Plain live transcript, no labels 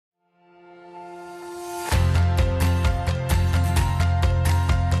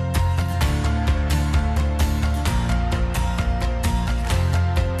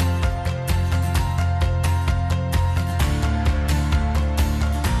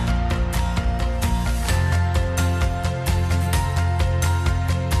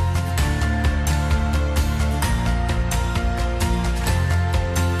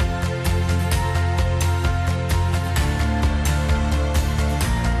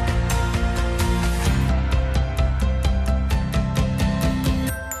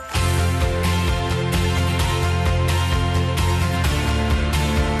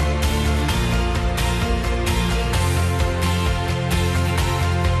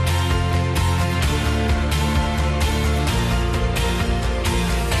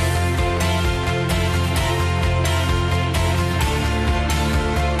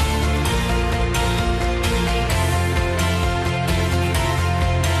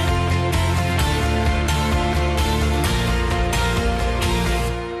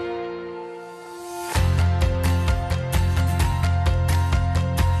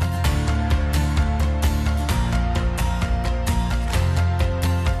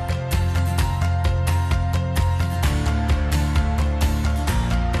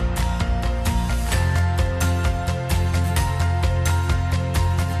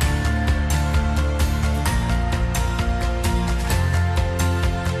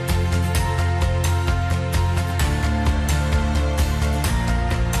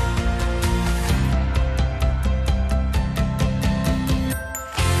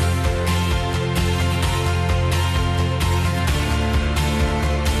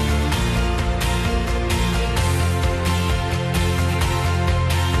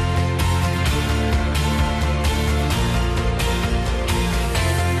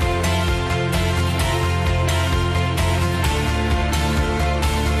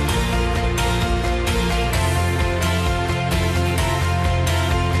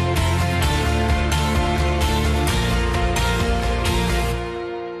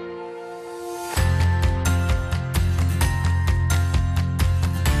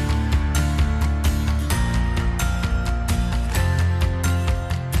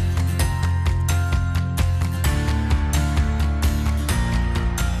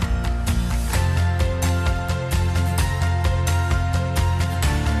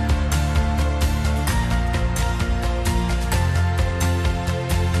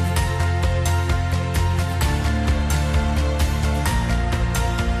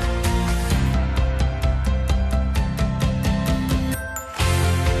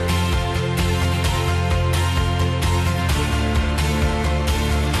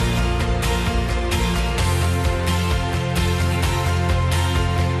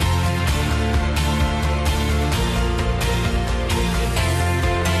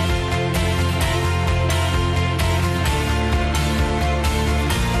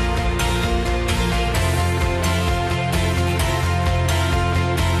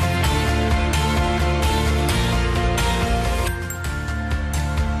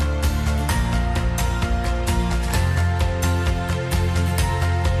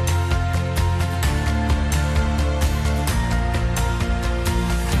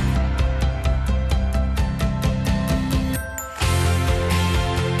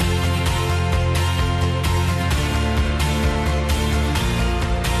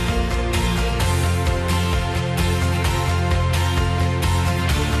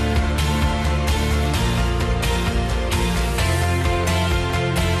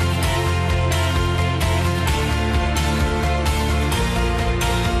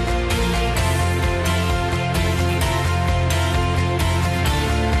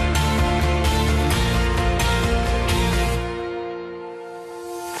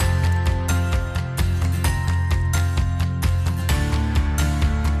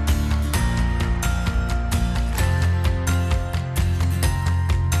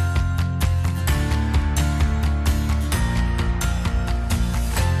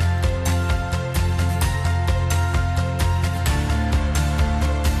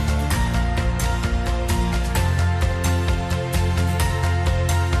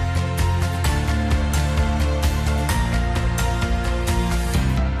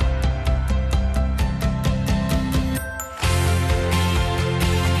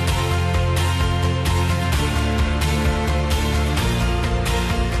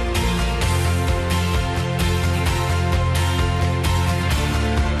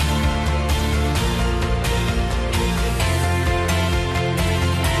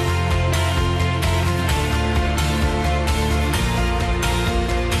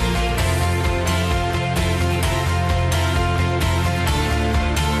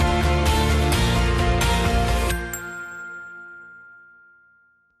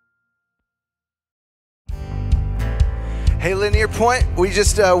Hey, Linear Point, we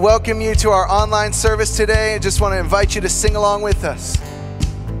just welcome you to our online service today. I just want to invite you to sing along with us.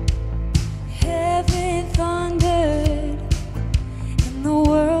 Heaven thundered and the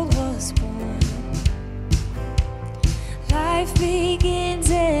world was born. Life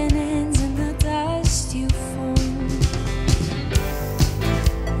begins and ends in the dust you form.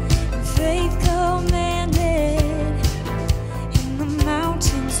 Faith commanded and the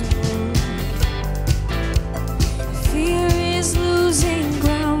mountains roar. Fear is losing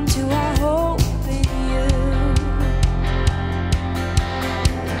ground to our hope in you.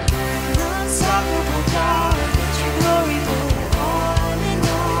 An unstoppable God, let your glory go on and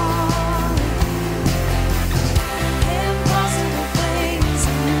on. Impossible things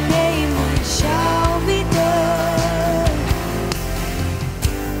in your name we shall be done.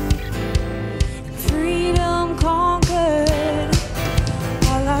 Freedom conquered,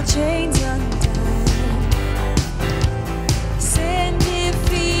 all our chains undone. Sin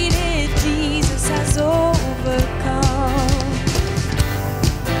defeated, Jesus has overcome.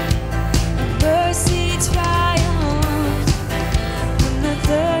 Mercy triumphed when the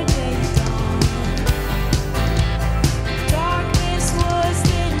third day dawned. Darkness was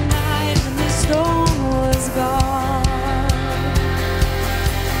denied when the storm was gone.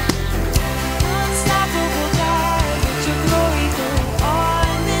 Unstoppable God, let your glory go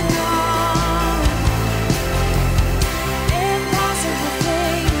on and on. Impossible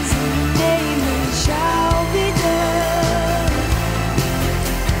things in your name they shall be done.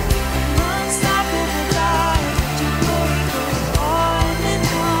 Unstoppable God, let your glory go on and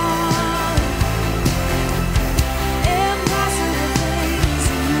on. Impossible things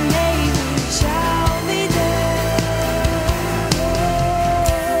in your name they shall be done.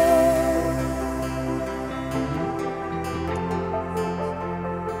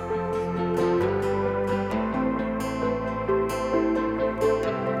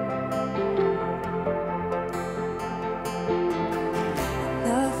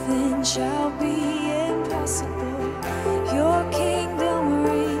 Nothing shall be impossible. Your kingdom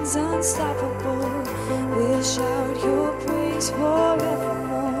reigns unstoppable. We'll shout your praise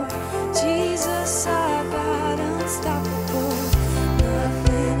forevermore. Jesus, our God, unstoppable.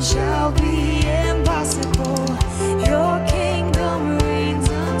 Nothing shall be impossible. Your kingdom reigns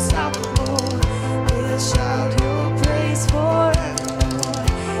unstoppable. We'll shout your praise forevermore.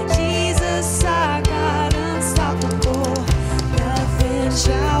 Jesus, our God, unstoppable. Nothing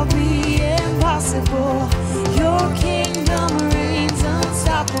shall be impossible. Your kingdom reigns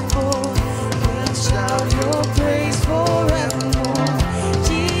unstoppable. We'll shout your praise forevermore.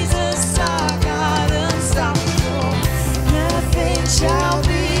 Jesus, our God, unstoppable. Nothing shall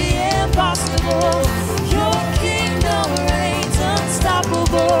be impossible. Your kingdom reigns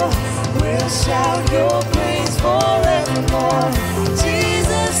unstoppable. We'll shout your praise forevermore.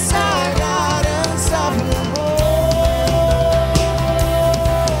 Jesus, our God, unstoppable.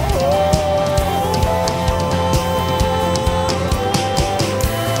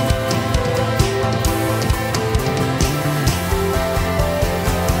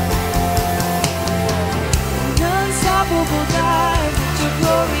 Unstoppable God, let your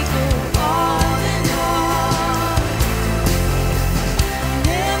glory go on and on.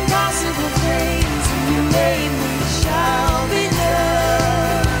 Impossible things in your name we shall be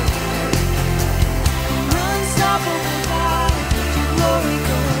done. Unstoppable God, let your glory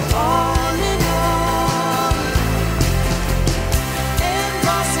go on and on.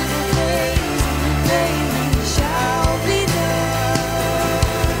 Impossible things in your name we shall be done.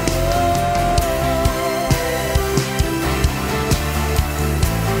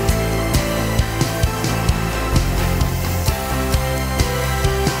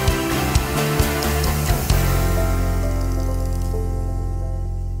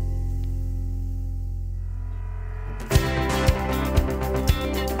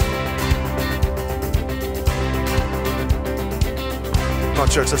 Come on,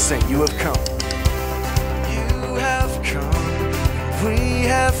 church, let's sing. You have come. You have come. We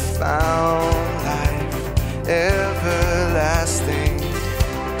have found life everlasting.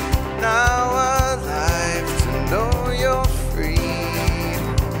 Now alive to know your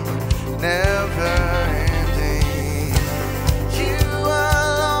freedom, never ending. You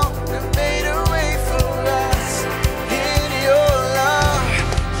alone have made a way for us in your love.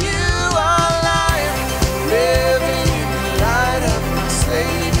 You are life, living in the light of my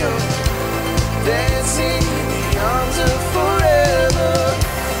Savior, dancing in the arms of forever,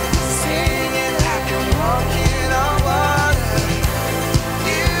 singing like I'm walking on water.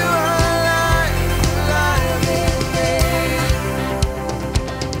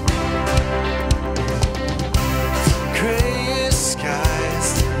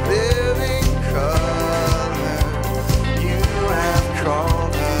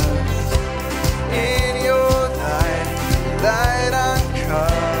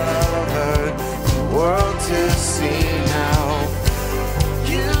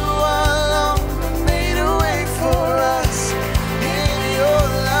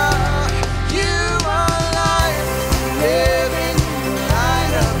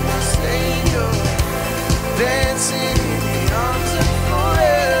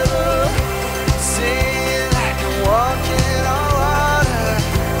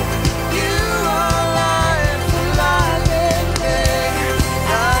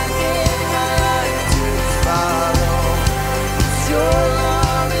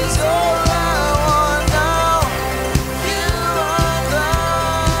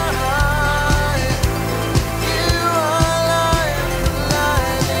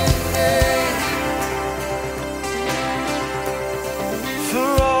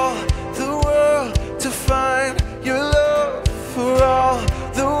 all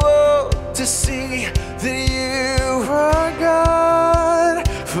the world to see that you are God,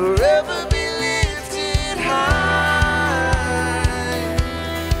 forever be lifted high.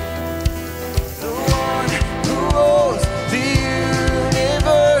 The one who holds the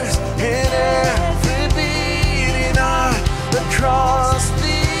universe and every beating heart across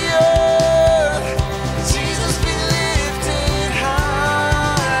the earth. Jesus be lifted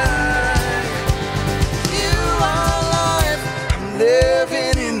high. You are life. I'm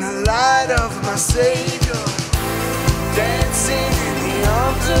living in the light of my Savior, dancing in the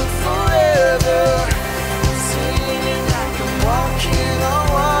arms of forever, singing like I'm walking on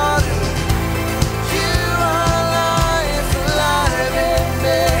water. You are life, alive in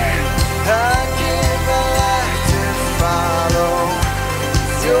me. I give my life to follow.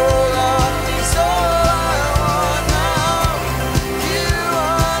 Your love is all I want now. You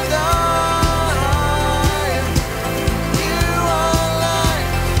are life. You are life,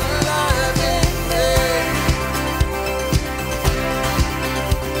 alive in me.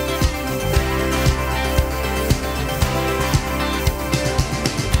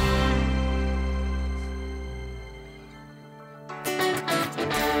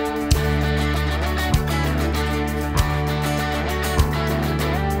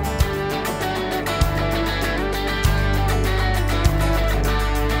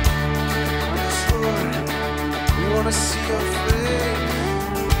 Yes, Lord, we want to see your face.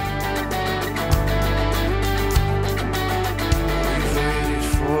 We've waited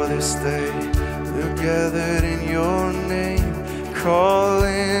for this day. We're gathered in your name,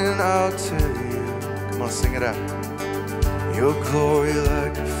 calling out to you. Come on, sing it out. Your glory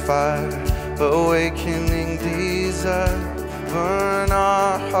like a fire, awakening desire. Burn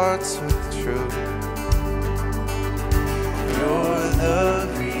our hearts with truth. You're the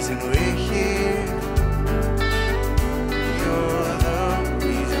reason we're here. You're the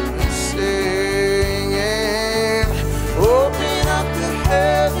reason we're singing. Open up the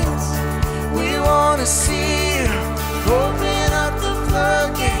heavens, we want to see you. Open up the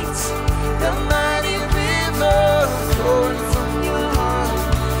floodgates, the mighty river flowing from your heart,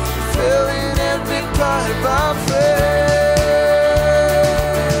 filling every part of our faith.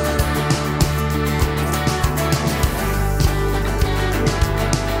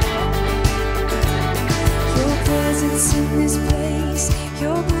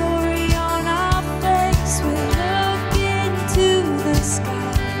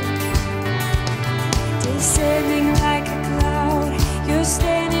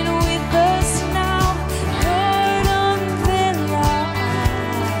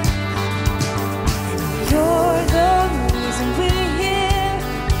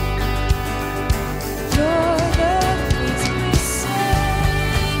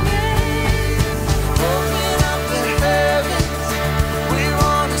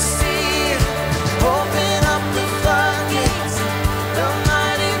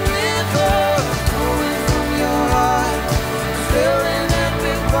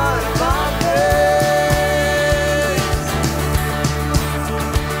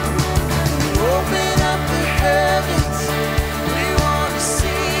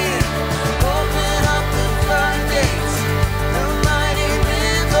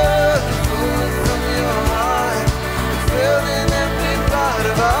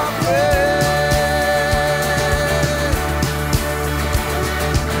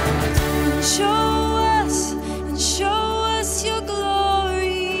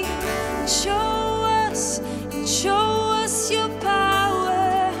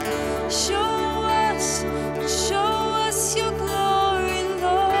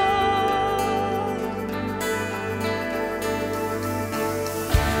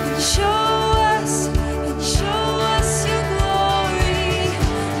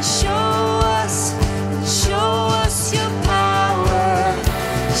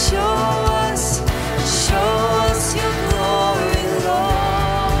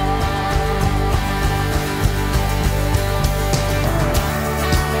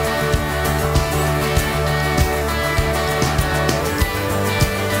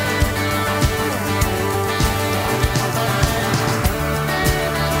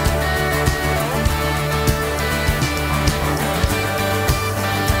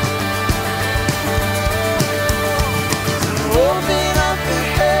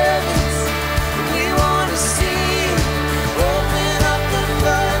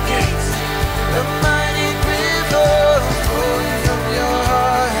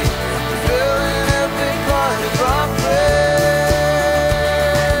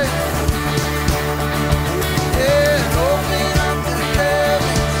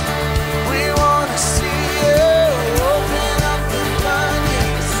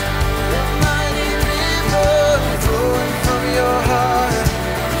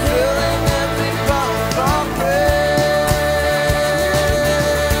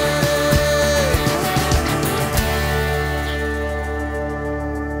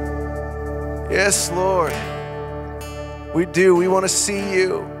 Yes, Lord. We do. We want to see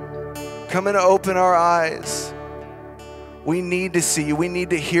you. Come and open our eyes. We need to see you. We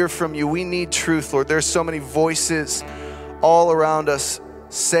need to hear from you. We need truth, Lord. There's so many voices all around us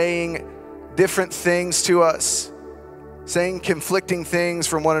saying different things to us, saying conflicting things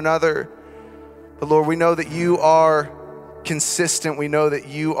from one another. But Lord, we know that you are consistent. We know that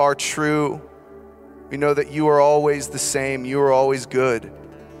you are true. We know that you are always the same. You are always good.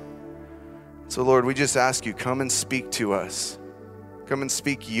 So Lord, we just ask you, come and speak to us. Come and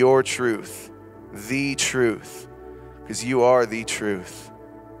speak your truth, the truth, because you are the truth.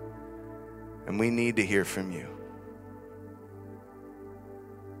 And we need to hear from you.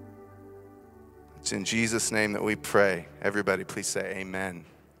 It's in Jesus' name that we pray. Everybody, please say amen.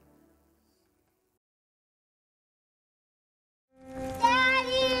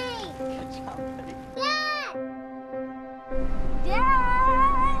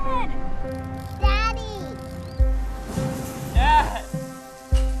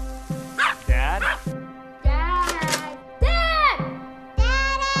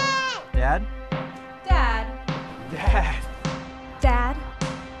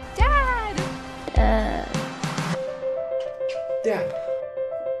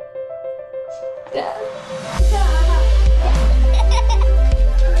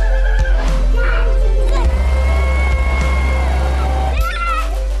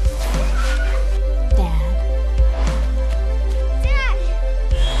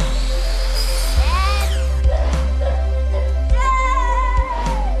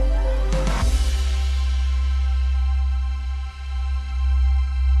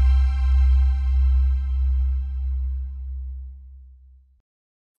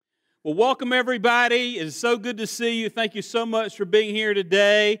 Well, welcome everybody. It is so good to see you. Thank you so much for being here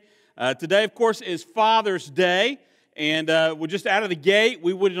today. Today, of course, is Father's Day, and we're just out of the gate.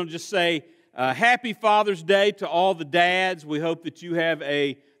 We would just say Happy Father's Day to all the dads. We hope that you have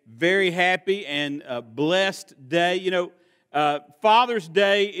a very happy and blessed day. You know, Father's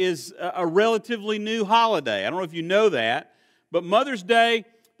Day is a relatively new holiday. I don't know if you know that, but Mother's Day,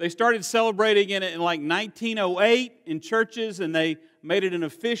 they started celebrating it in like 1908 in churches, and they made it an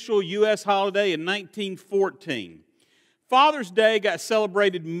official U.S. holiday in 1914. Father's Day got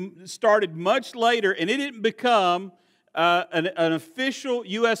started much later, and it didn't become an official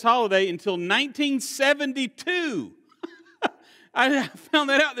U.S. holiday until 1972. I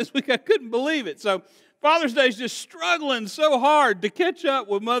found that out this week. I couldn't believe it. So Father's Day is just struggling so hard to catch up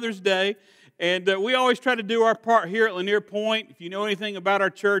with Mother's Day, and we always try to do our part here at Lanier Point. If you know anything about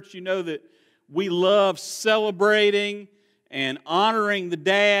our church, you know that we love celebrating and honoring the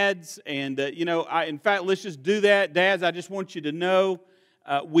dads, and in fact, let's just do that. Dads, I just want you to know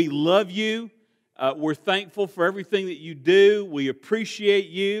we love you. We're thankful for everything that you do. We appreciate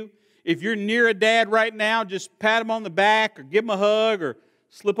you. If you're near a dad right now, just pat him on the back, or give him a hug, or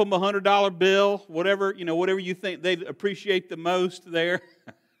slip him a $100 bill, whatever you think they'd appreciate the most there.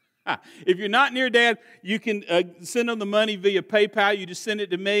 If you're not near Dad, you can send them the money via PayPal. You just send it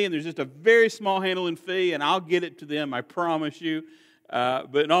to me, and there's just a very small handling fee, and I'll get it to them, I promise you.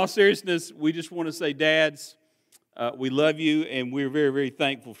 But in all seriousness, we just want to say, Dads, we love you, and we're very, very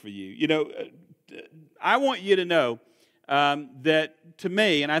thankful for you. You know, I want you to know that to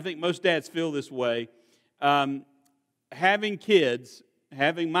me, and I think most dads feel this way, having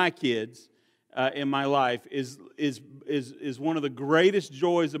my kids, in my life is one of the greatest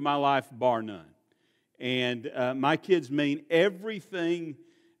joys of my life, bar none. And my kids mean everything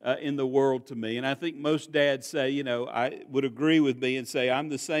in the world to me. And I think most dads say, I would agree with me and say I'm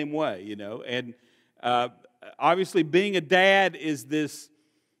the same way, And obviously being a dad is this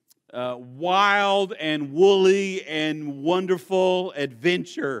wild and woolly and wonderful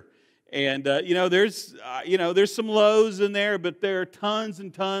adventure. And, there's some lows in there, but there are tons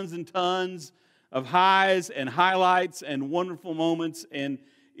and tons and tons of highs and highlights and wonderful moments, and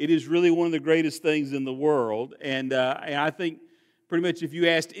it is really one of the greatest things in the world. And I think pretty much if you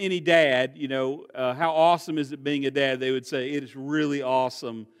asked any dad, how awesome is it being a dad, they would say it is really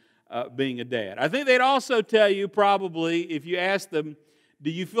awesome being a dad. I think they'd also tell you probably, if you ask them,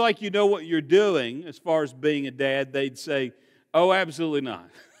 do you feel like you know what you're doing as far as being a dad, they'd say, oh, absolutely not.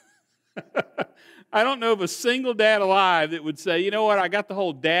 I don't know of a single dad alive that would say, you know what, I got the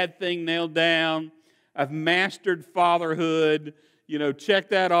whole dad thing nailed down. I've mastered fatherhood. Check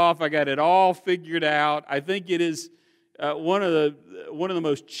that off. I got it all figured out. I think it is one of the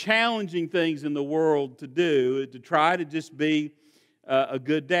most challenging things in the world to do, to try to just be a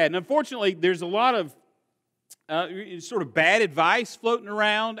good dad. And unfortunately, there's a lot of sort of bad advice floating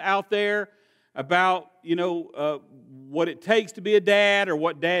around out there about, what it takes to be a dad or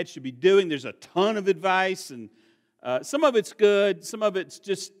what dads should be doing. There's a ton of advice, and some of it's good, some of it's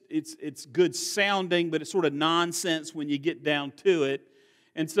just, it's good sounding, but it's sort of nonsense when you get down to it.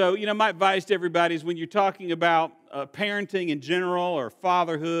 And so, my advice to everybody is when you're talking about parenting in general or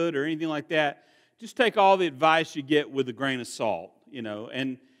fatherhood or anything like that, just take all the advice you get with a grain of salt,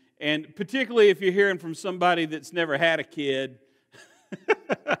 and particularly if you're hearing from somebody that's never had a kid,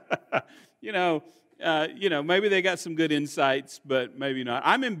 maybe they got some good insights, but maybe not.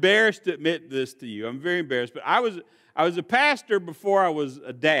 I'm embarrassed to admit this to you. I'm very embarrassed, but I was a pastor before I was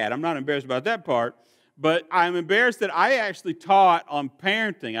a dad. I'm not embarrassed about that part, but I'm embarrassed that I actually taught on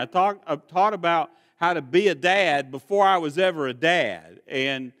parenting. I taught about how to be a dad before I was ever a dad,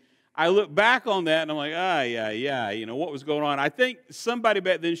 and I look back on that and I'm like, what was going on? I think somebody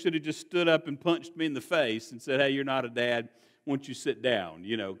back then should have just stood up and punched me in the face and said, hey, you're not a dad. Once you sit down,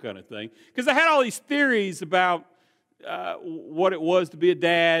 kind of thing. Because I had all these theories about what it was to be a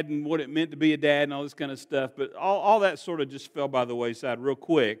dad and what it meant to be a dad and all this kind of stuff. But all that sort of just fell by the wayside real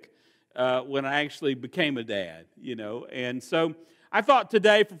quick when I actually became a dad, And so I thought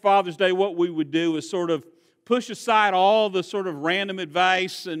today for Father's Day what we would do is sort of push aside all the sort of random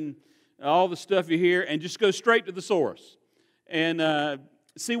advice and all the stuff you hear and just go straight to the source. And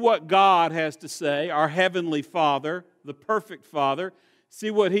see what God has to say, our Heavenly Father, the perfect Father. See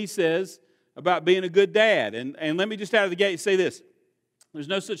what He says about being a good dad. And let me just out of the gate say this. There's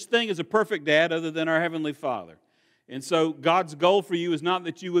no such thing as a perfect dad other than our Heavenly Father. And so God's goal for you is not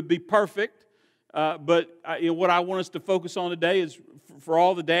that you would be perfect, but what I want us to focus on today is for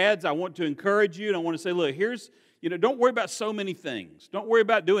all the dads, I want to encourage you and I want to say, look, don't worry about so many things. Don't worry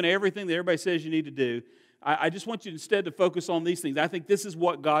about doing everything that everybody says you need to do. I just want you instead to focus on these things. I think this is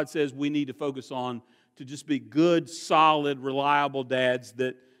what God says we need to focus on to just be good, solid, reliable dads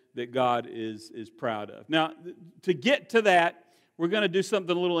that God is proud of. Now, to get to that, we're going to do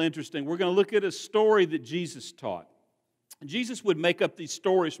something a little interesting. We're going to look at a story that Jesus taught. Jesus would make up these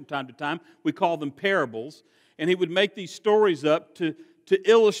stories from time to time. We call them parables. And He would make these stories up to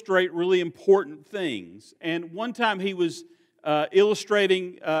illustrate really important things. And one time He was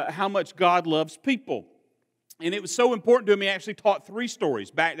illustrating how much God loves people. And it was so important to Him, He actually taught 3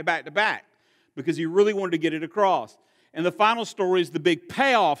 stories back to back to back because He really wanted to get it across. And the final story is the big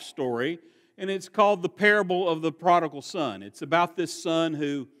payoff story, and it's called the parable of the prodigal son. It's about this son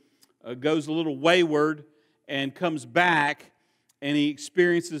who goes a little wayward and comes back, and he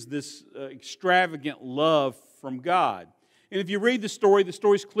experiences this extravagant love from God. And if you read the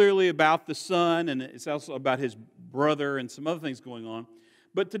story's clearly about the son, and it's also about his brother and some other things going on.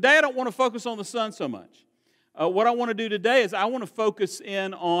 But today I don't want to focus on the son so much. What I want to do today is I want to focus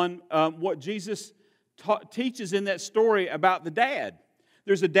in on what Jesus teaches in that story about the dad.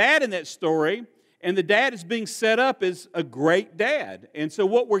 There's a dad in that story, and the dad is being set up as a great dad. And so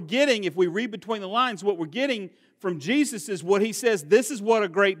what we're getting, if we read between the lines, what we're getting from Jesus is what He says, this is what a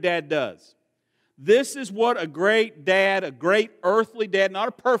great dad does. This is what a great dad, a great earthly dad, not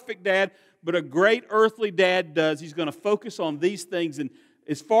a perfect dad, but a great earthly dad does. He's going to focus on these things. And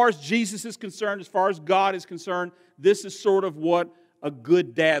as far as Jesus is concerned, as far as God is concerned, this is sort of what a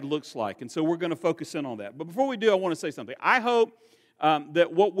good dad looks like. And so we're going to focus in on that. But before we do, I want to say something. I hope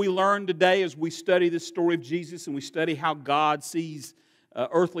that what we learn today as we study this story of Jesus and we study how God sees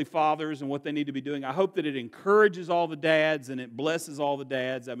earthly fathers and what they need to be doing, I hope that it encourages all the dads and it blesses all the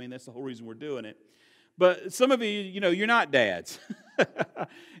dads. I mean, that's the whole reason we're doing it. But some of you, you're not dads.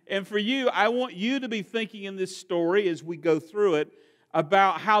 And for you, I want you to be thinking in this story as we go through it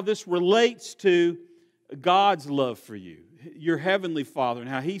about how this relates to God's love for you, your Heavenly Father, and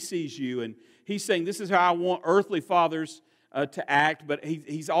how He sees you. And He's saying, this is how I want earthly fathers to act, but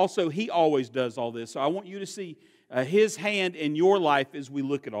He always does all this. So I want you to see His hand in your life as we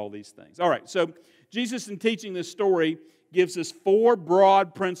look at all these things. All right, so Jesus, in teaching this story, gives us 4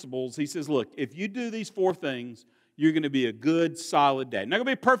 broad principles. He says, look, if you do these 4 things, you're going to be a good, solid dad. You're not going to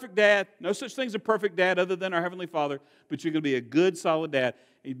be a perfect dad. No such thing as a perfect dad other than our Heavenly Father, but you're going to be a good, solid dad.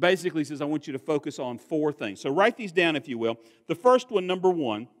 He basically says, I want you to focus on 4 things. So write these down, if you will. The first one, number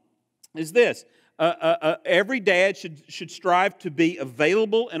 1, is this. Every dad should strive to be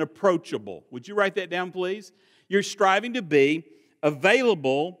available and approachable. Would you write that down, please? You're striving to be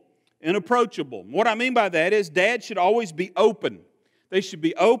available and approachable. What I mean by that is dads should always be open. They should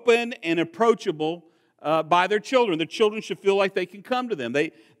be open and approachable by their children. Their children should feel like they can come to them.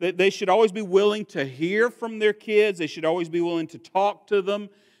 They should always be willing to hear from their kids. They should always be willing to talk to them,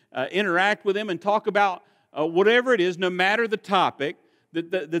 interact with them, and talk about whatever it is, no matter the topic,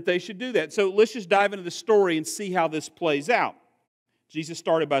 that they should do that. So let's just dive into the story and see how this plays out. Jesus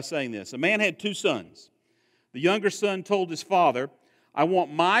started by saying this. A man had 2 sons. The younger son told his father, I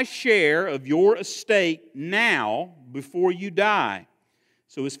want my share of your estate now before you die.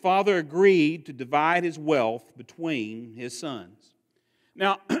 So his father agreed to divide his wealth between his sons.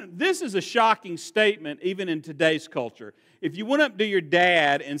 Now, this is a shocking statement even in today's culture. If you went up to your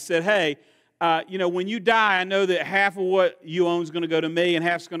dad and said, hey, when you die, I know that half of what you own is going to go to me and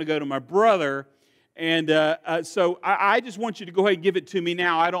half's going to go to my brother. And so I just want you to go ahead and give it to me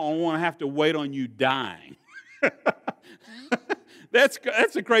now. I don't want to have to wait on you dying.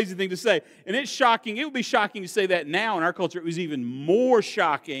 That's a crazy thing to say. And it's shocking. It would be shocking to say that now in our culture. It was even more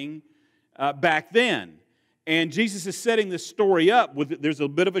shocking back then. And Jesus is setting this story up. There's a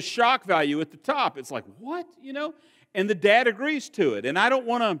bit of a shock value at the top. It's like, what? And the dad agrees to it. And I don't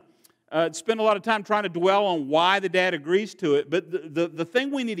want to spend a lot of time trying to dwell on why the dad agrees to it. But the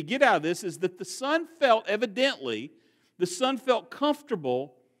thing we need to get out of this is that the son felt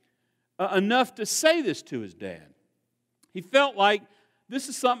comfortable enough to say this to his dad. He felt like this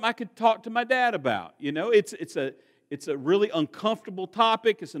is something I could talk to my dad about. It's a really uncomfortable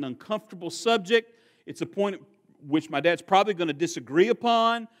topic. It's an uncomfortable subject. It's a point at which my dad's probably going to disagree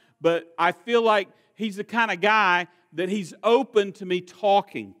upon. But I feel like he's the kind of guy that he's open to me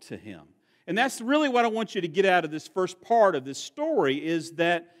talking to him. And that's really what I want you to get out of this first part of this story, is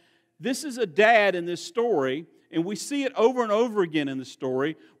that this is a dad in this story, and we see it over and over again in the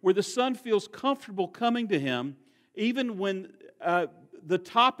story, where the son feels comfortable coming to him even when the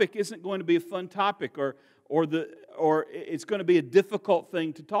topic isn't going to be a fun topic or it's going to be a difficult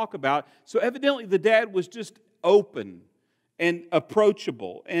thing to talk about. So evidently the dad was just open and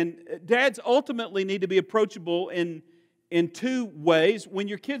approachable. And dads ultimately need to be approachable in 2 ways. When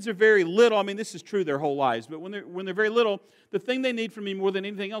your kids are very little, this is true their whole lives, but when they're very little, the thing they need from you more than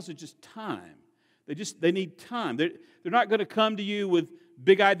anything else is just time. They need time. They're not going to come to you with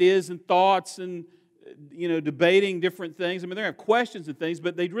big ideas and thoughts and debating different things. They're going to have questions and things,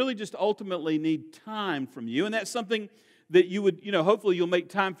 but they really just ultimately need time from you. And that's something that you would, hopefully you'll make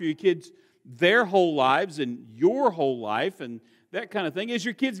time for your kids their whole lives and your whole life and that kind of thing. As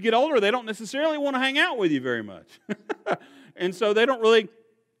your kids get older, they don't necessarily want to hang out with you very much. And so they don't really,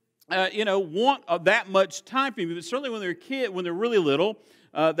 want that much time from you. But certainly when they're really little,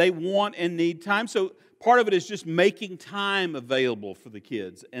 they want and need time. So part of it is just making time available for the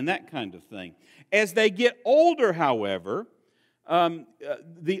kids and that kind of thing. As they get older, however,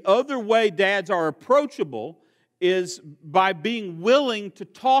 the other way dads are approachable is by being willing to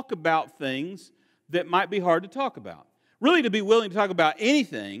talk about things that might be hard to talk about. Really, to be willing to talk about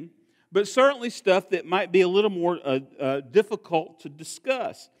anything, but certainly stuff that might be a little more difficult to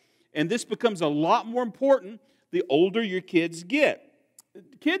discuss. And this becomes a lot more important the older your kids get.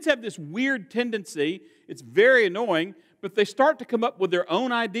 Kids have this weird tendency, it's very annoying, but they start to come up with their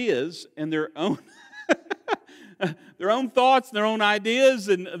own ideas and their own their own thoughts and their own ideas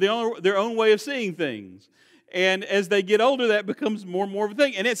and their own way of seeing things. And as they get older, that becomes more and more of a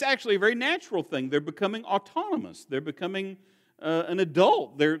thing. And it's actually a very natural thing. They're becoming autonomous. They're becoming an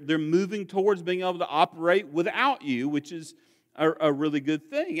adult. They're moving towards being able to operate without you, which is a really good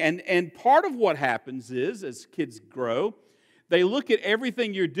thing. And part of what happens is, as kids grow, they look at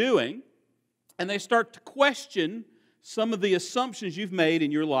everything you're doing and they start to question some of the assumptions you've made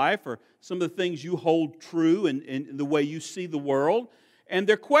in your life or some of the things you hold true in the way you see the world. And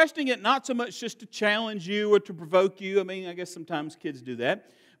they're questioning it not so much just to challenge you or to provoke you. I guess sometimes kids do that.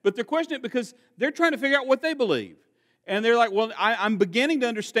 But they're questioning it because they're trying to figure out what they believe. And they're like, well, I'm beginning to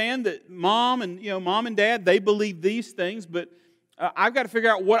understand that mom and dad, they believe these things, but I've got to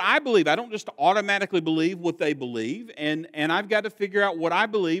figure out what I believe. I don't just automatically believe what they believe, and I've got to figure out what I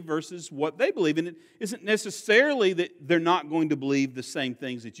believe versus what they believe. And it isn't necessarily that they're not going to believe the same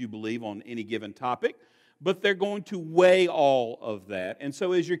things that you believe on any given topic, but they're going to weigh all of that. And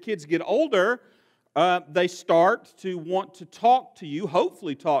so as your kids get older, they start to want to talk to you,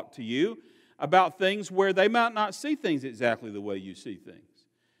 hopefully talk to you, about things where they might not see things exactly the way you see things.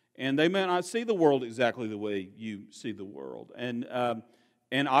 And they may not see the world exactly the way you see the world. And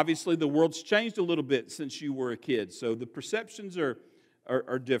obviously the world's changed a little bit since you were a kid. So the perceptions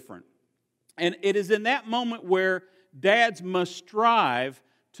are different. And it is in that moment where dads must strive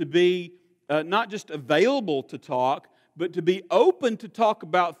to be not just available to talk, but to be open to talk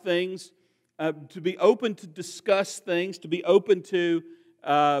about things, to be open to discuss things, to be open to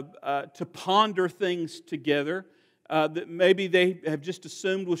ponder things together. That maybe they have just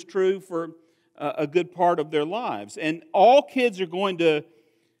assumed was true for a good part of their lives. And all kids are going to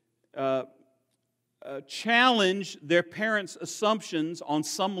challenge their parents' assumptions on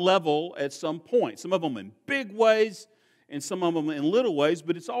some level at some point. Some of them in big ways, and some of them in little ways,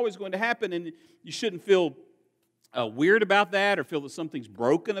 but it's always going to happen, and you shouldn't feel weird about that or feel that something's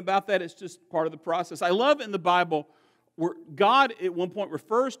broken about that. It's just part of the process. I love in the Bible where God at one point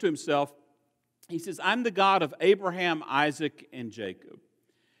refers to himself. He says, I'm the God of Abraham, Isaac, and Jacob.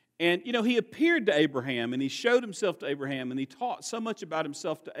 And, you know, he appeared to Abraham, and he showed himself to Abraham, and he taught so much about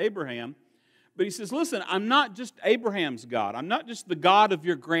himself to Abraham. But he says, listen, I'm not just Abraham's God. I'm not just the God of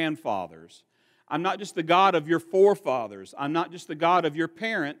your grandfathers. I'm not just the God of your forefathers. I'm not just the God of your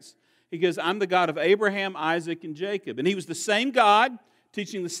parents. He goes, I'm the God of Abraham, Isaac, and Jacob. And he was the same God,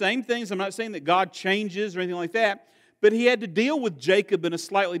 teaching the same things. I'm not saying that God changes or anything like that, but he had to deal with Jacob in a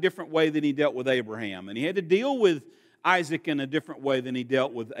slightly different way than he dealt with Abraham. And he had to deal with Isaac in a different way than he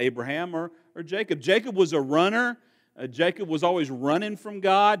dealt with Abraham or Jacob. Jacob was a runner. Jacob was always running from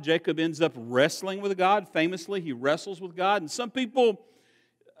God. Jacob ends up wrestling with God. Famously, he wrestles with God. And some people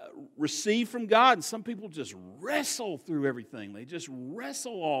receive from God, and some people just wrestle through everything. They just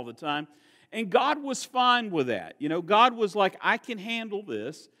wrestle all the time. And God was fine with that. You know, God was like, I can handle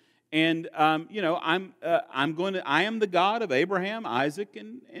this. And, you know, I am the God of Abraham, Isaac,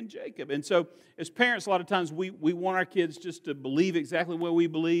 and Jacob. And so as parents, a lot of times we want our kids just to believe exactly what we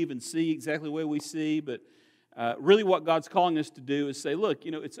believe and see exactly what we see. But really what God's calling us to do is say, look,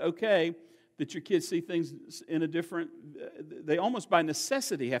 you know, it's okay that your kids see things in a different, they almost by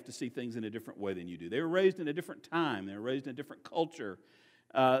necessity have to see things in a different way than you do. They were raised in a different time. They were raised in a different culture.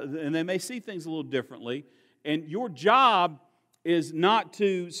 And they may see things a little differently. And your job is not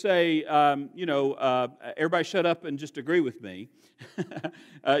to say, everybody shut up and just agree with me.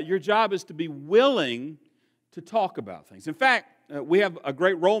 Your job is to be willing to talk about things. In fact, we have a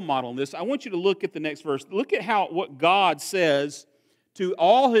great role model in this. I want you to look at the next verse. Look at what God says to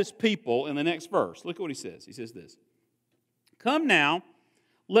all his people in the next verse. Look at what he says. He says this, come now,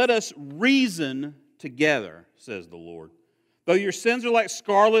 let us reason together, says the Lord. Though your sins are like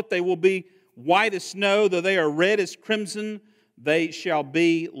scarlet, they will be white as snow. Though they are red as crimson, they shall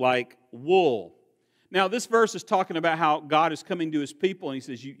be like wool. Now, this verse is talking about how God is coming to his people, and he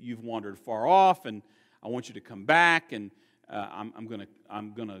says, you've wandered far off, and I want you to come back, and I'm going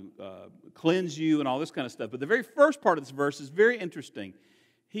to cleanse you, and all this kind of stuff. But the very first part of this verse is very interesting.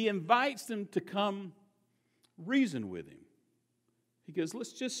 He invites them to come reason with him. He goes,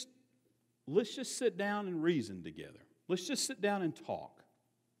 let's just sit down and reason together. Let's just sit down and talk.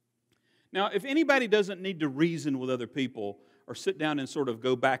 Now, if anybody doesn't need to reason with other people or sit down and sort of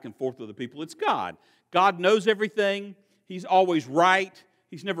go back and forth with other people, it's God. God knows everything. He's always right.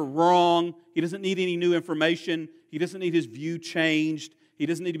 He's never wrong. He doesn't need any new information. He doesn't need his view changed. He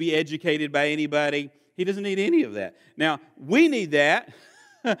doesn't need to be educated by anybody. He doesn't need any of that. Now, we need that.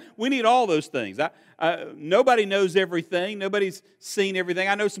 We need all those things. Nobody knows everything. Nobody's seen everything.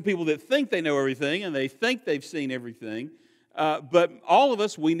 I know some people that think they know everything, and they think they've seen everything. But all of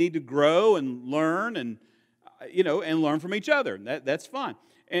us, we need to grow and learn, and learn from each other. That's fine.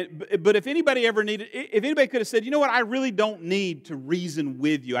 But if anybody could have said, you know what, I really don't need to reason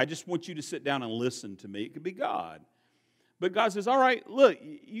with you. I just want you to sit down and listen to me. It could be God. But God says, all right, look,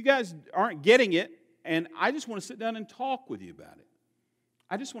 you guys aren't getting it, and I just want to sit down and talk with you about it.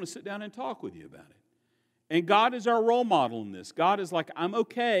 I just want to sit down and talk with you about it. And God is our role model in this. God is like, I'm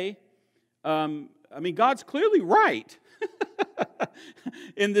okay. God's clearly right.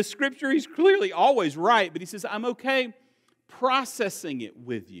 In this scripture, he's clearly always right, but he says, I'm okay processing it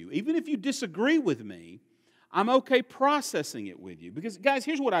with you. Even if you disagree with me, I'm okay processing it with you. Because, guys,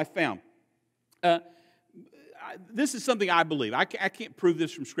 here's what I found. This is something I believe. I can't prove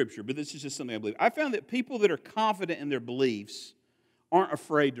this from Scripture, but this is just something I believe. I found that people that are confident in their beliefs aren't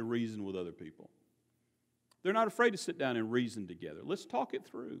afraid to reason with other people. They're not afraid to sit down and reason together. Let's talk it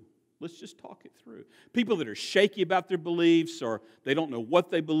through. Let's just talk it through. People that are shaky about their beliefs, or they don't know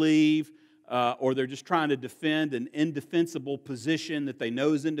what they believe, or they're just trying to defend an indefensible position that they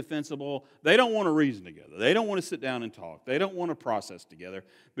know is indefensible, they don't want to reason together. They don't want to sit down and talk. They don't want to process together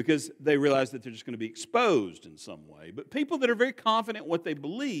because they realize that they're just going to be exposed in some way. But people that are very confident in what they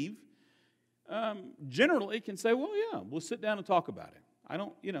believe generally can say, well, yeah, we'll sit down and talk about it.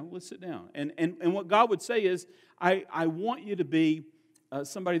 Let's sit down. And what God would say is, I want you to be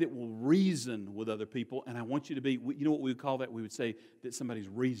somebody that will reason with other people, and I want you to be, you know what we would call that? We would say that somebody's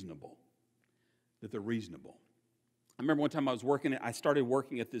reasonable, that they're reasonable. I remember one time I started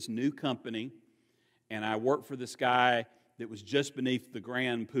working at this new company, and I worked for this guy that was just beneath the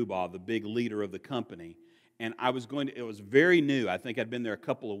grand poobah, the big leader of the company, and it was very new. I think I'd been there a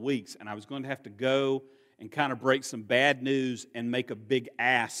couple of weeks, and I was going to have to go and kind of break some bad news and make a big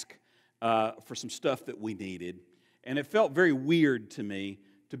ask for some stuff that we needed. And it felt very weird to me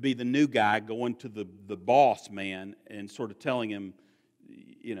to be the new guy going to the boss man and sort of telling him,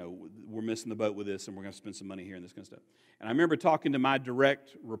 we're missing the boat with this and we're going to spend some money here and this kind of stuff. And I remember talking to my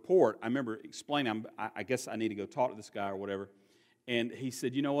direct report. I remember explaining, I guess I need to go talk to this guy or whatever. And he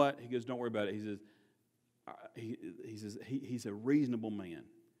said, you know what? He goes, don't worry about it. He says, he's a reasonable man.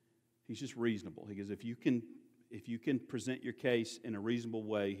 He's just reasonable. He goes, if you can present your case in a reasonable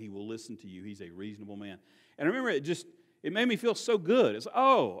way, he will listen to you. He's a reasonable man. And I remember it made me feel so good. It's,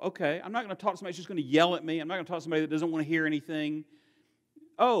 oh, okay, I'm not going to talk to somebody who's just going to yell at me. I'm not going to talk to somebody that doesn't want to hear anything.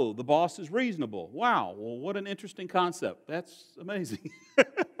 Oh, the boss is reasonable. Wow, well, what an interesting concept. That's amazing.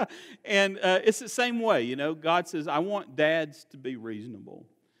 And it's the same way, God says, I want dads to be reasonable.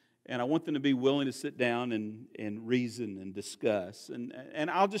 And I want them to be willing to sit down and reason and discuss.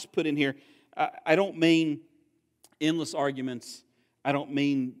 And I'll just put in here, I don't mean endless arguments. I don't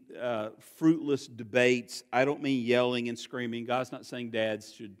mean fruitless debates. I don't mean yelling and screaming. God's not saying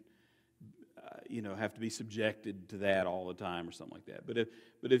dads should, have to be subjected to that all the time or something like that.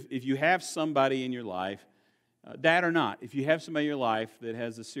 But if you have somebody in your life, dad or not, if you have somebody in your life that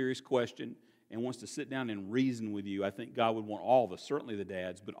has a serious question and wants to sit down and reason with you, I think God would want all of us, certainly the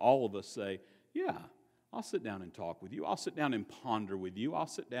dads, but all of us say, yeah, I'll sit down and talk with you. I'll sit down and ponder with you. I'll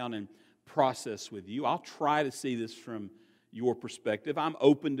sit down and process with you. I'll try to see this from your perspective. I'm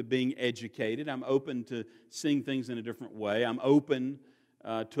open to being educated. I'm open to seeing things in a different way. I'm open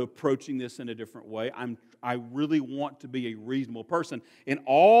to approaching this in a different way. I really want to be a reasonable person. And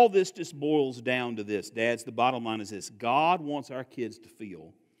all this just boils down to this. Dads, the bottom line is this. God wants our kids to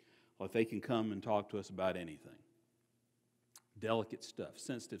feel like they can come and talk to us about anything. Delicate stuff,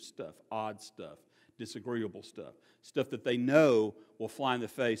 sensitive stuff, odd stuff, disagreeable stuff, stuff that they know will fly in the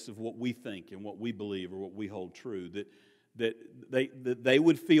face of what we think and what we believe or what we hold true, that they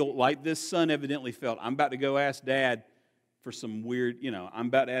would feel like this son evidently felt, I'm about to go ask Dad for some weird, I'm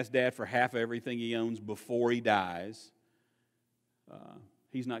about to ask Dad for half of everything he owns before he dies.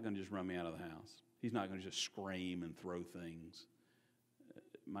 He's not going to just run me out of the house. He's not going to just scream and throw things.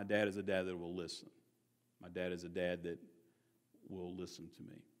 My dad is a dad that will listen. My dad is a dad that will listen to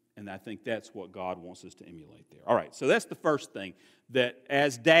me. And I think that's what God wants us to emulate there. All right, so that's the first thing, that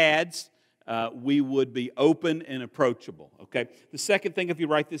as dads, we would be open and approachable, okay? The second thing, if you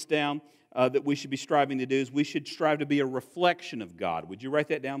write this down, that we should be striving to do is we should strive to be a reflection of God. Would you write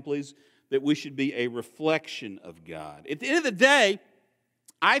that down, please? That we should be a reflection of God. At the end of the day,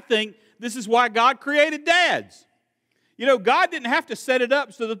 I think this is why God created dads. God didn't have to set it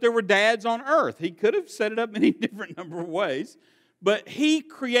up so that there were dads on earth. He could have set it up in any different number of ways. But He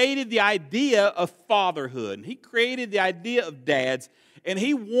created the idea of fatherhood. And He created the idea of dads. And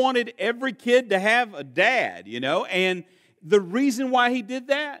He wanted every kid to have a dad, And the reason why He did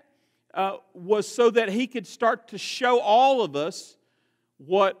that was so that He could start to show all of us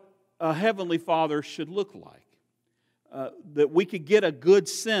what a Heavenly Father should look like. That we could get a good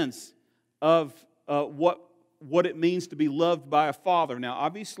sense of what it means to be loved by a father. Now,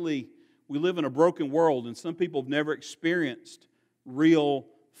 obviously, we live in a broken world, and some people have never experienced real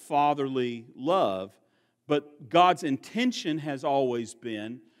fatherly love. But God's intention has always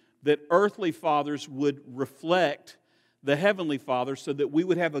been that earthly fathers would reflect the Heavenly Father so that we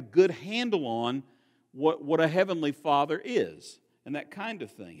would have a good handle on what a Heavenly Father is and that kind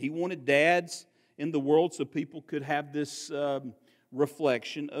of thing. He wanted dads in the world so people could have this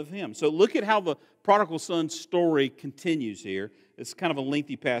reflection of Him. So look at how the prodigal son's story continues here. It's kind of a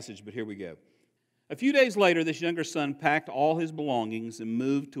lengthy passage, but here we go. A few days later, this younger son packed all his belongings and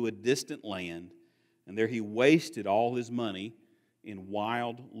moved to a distant land, and there he wasted all his money in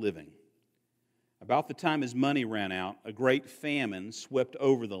wild living. About the time his money ran out, a great famine swept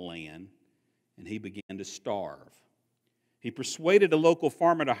over the land, and he began to starve. He persuaded a local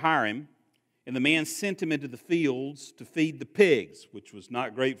farmer to hire him, and the man sent him into the fields to feed the pigs, which was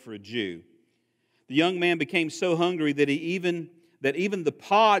not great for a Jew. The young man became so hungry that even the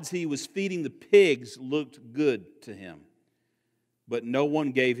pods he was feeding the pigs looked good to him. But no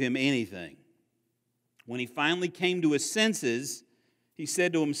one gave him anything. When he finally came to his senses, he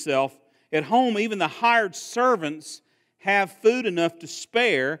said to himself, "At home, even the hired servants have food enough to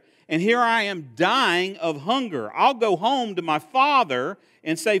spare, and here I am dying of hunger. I'll go home to my father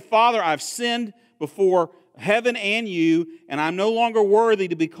and say, 'Father, I've sinned before heaven and you, and I'm no longer worthy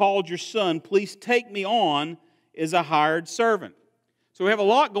to be called your son. Please take me on as a hired servant.'" So we have a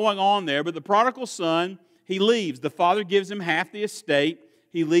lot going on there, but the prodigal son, he leaves. The father gives him half the estate.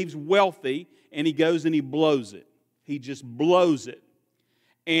 He leaves wealthy, and he goes and he blows it. He just blows it.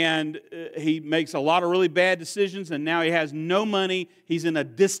 And he makes a lot of really bad decisions, and now he has no money. He's in a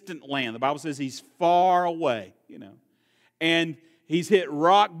distant land. The Bible says he's far away, And he's hit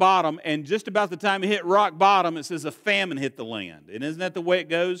rock bottom, and just about the time he hit rock bottom, it says a famine hit the land. And isn't that the way it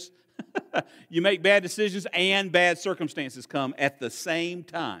goes? You make bad decisions and bad circumstances come at the same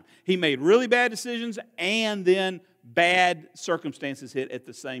time. He made really bad decisions and then bad circumstances hit at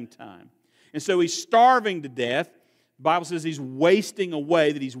the same time. And so he's starving to death. The Bible says he's wasting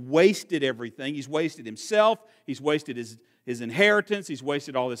away, that he's wasted everything. He's wasted himself. He's wasted his inheritance. He's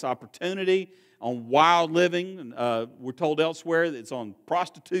wasted all this opportunity on wild living. We're told elsewhere that it's on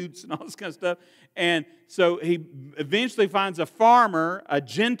prostitutes and all this kind of stuff. And so he eventually finds a farmer, a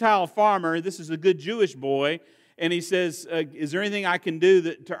Gentile farmer. This is a good Jewish boy. And he says, is there anything I can do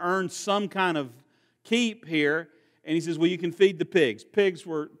to earn some kind of keep here? And he says, well, you can feed the pigs. Pigs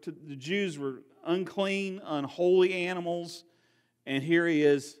the Jews were unclean, unholy animals. And here he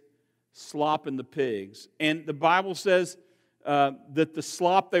is slopping the pigs. And the Bible says that the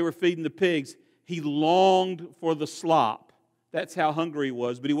slop they were feeding the pigs, he longed for the slop. That's how hungry he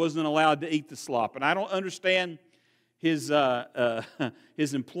was, but he wasn't allowed to eat the slop. And I don't understand his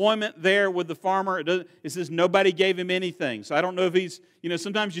employment there with the farmer. It says nobody gave him anything. So I don't know if he's,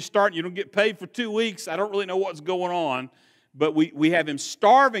 sometimes you start and you don't get paid for 2 weeks. I don't really know what's going on. But we have him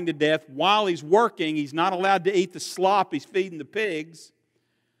starving to death while he's working. He's not allowed to eat the slop he's feeding the pigs.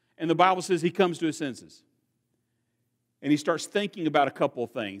 And the Bible says he comes to his senses. And he starts thinking about a couple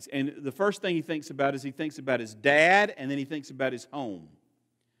of things. And the first thing he thinks about is he thinks about his dad, and then he thinks about his home.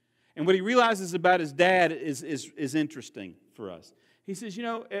 And what he realizes about his dad is interesting for us. He says,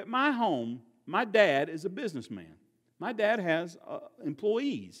 at my home, my dad is a businessman. My dad has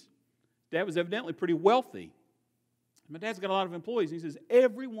employees. Dad was evidently pretty wealthy. My dad's got a lot of employees. He says,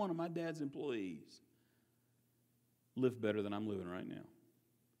 every one of my dad's employees live better than I'm living right now.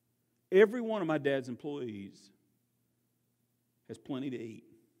 Every one of my dad's employees has plenty to eat.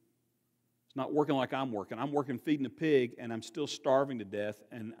 It's not working like I'm working. I'm working feeding a pig, and I'm still starving to death,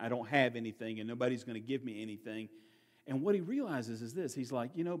 and I don't have anything, and nobody's going to give me anything. And what he realizes is this. He's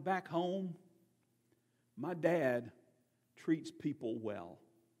like, back home, my dad treats people well.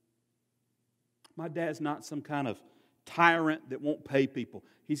 My dad's not some kind of tyrant that won't pay people.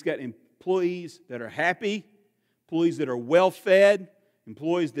 He's got employees that are happy, employees that are well-fed,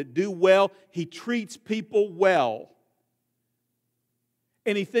 employees that do well. He treats people well.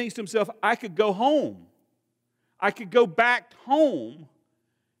 And he thinks to himself, I could go home. I could go back home,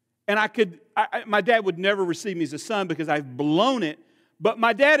 and my dad would never receive me as a son because I've blown it. But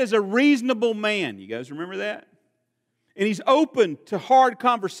my dad is a reasonable man. You guys remember that? And he's open to hard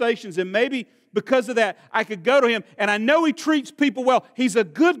conversations, and maybe because of that, I could go to him, and I know he treats people well. He's a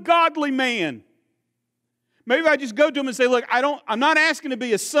good, godly man. Maybe I just go to him and say, look, I'm not asking to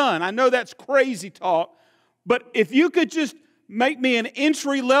be a son. I know that's crazy talk, but if you could just make me an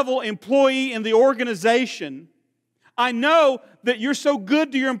entry-level employee in the organization, I know that you're so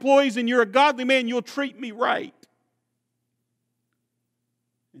good to your employees and you're a godly man, you'll treat me right.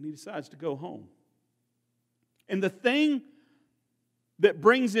 And he decides to go home. And the thing that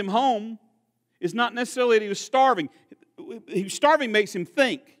brings him home is not necessarily that he was starving. Starving makes him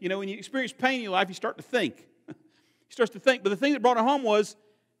think. When you experience pain in your life, you start to think. He starts to think. But the thing that brought him home was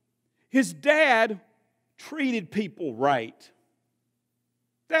his dad treated people right.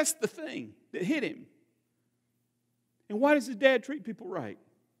 That's the thing that hit him. And why does his dad treat people right?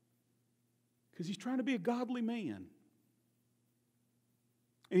 Because he's trying to be a godly man.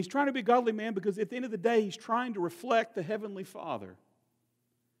 And he's trying to be a godly man because at the end of the day, he's trying to reflect the Heavenly Father.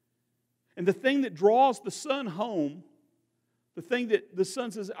 And the thing that draws the son home, the thing that the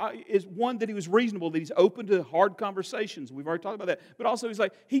son says is one, that he was reasonable, that he's open to hard conversations. We've already talked about that. But also he's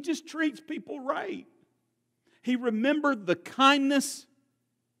like, he just treats people right. He remembered the kindness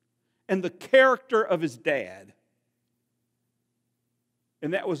and the character of his dad.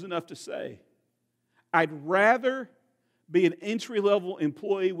 And that was enough to say, I'd rather be an entry-level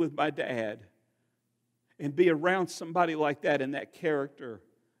employee with my dad and be around somebody like that and that character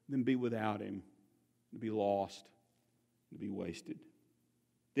than be without him, to be lost, to be wasted.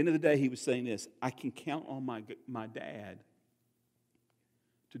 At the end of the day, he was saying this, I can count on my dad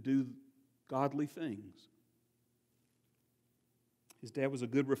to do godly things. His dad was a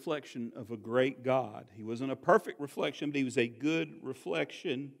good reflection of a great God. He wasn't a perfect reflection, but he was a good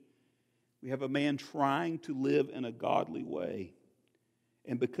reflection. We have a man trying to live in a godly way.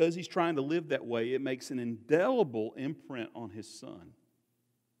 And because he's trying to live that way, it makes an indelible imprint on his son.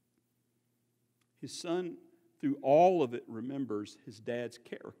 His son, through all of it, remembers his dad's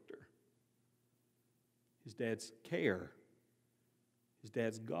character, his dad's care, his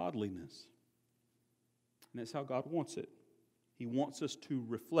dad's godliness. And that's how God wants it. He wants us to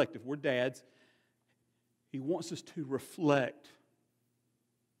reflect. If we're dads, He wants us to reflect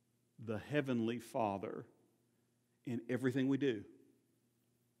the Heavenly Father in everything we do.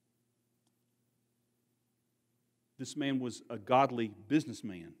 This man was a godly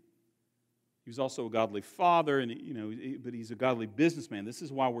businessman. He was also a godly father, and but he's a godly businessman. This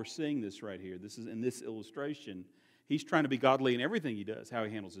is why we're seeing this right here. This is in this illustration. He's trying to be godly in everything he does, how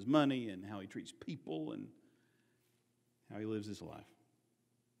he handles his money and how he treats people and how he lives his life.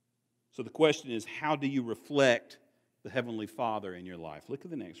 So the question is, how do you reflect the Heavenly Father in your life? Look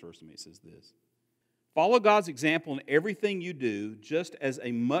at the next verse to me. It says this: follow God's example in everything you do, just as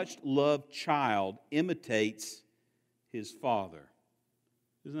a much-loved child imitates his father.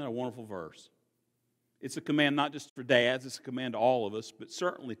 Isn't that a wonderful verse? It's a command not just for dads, it's a command to all of us, but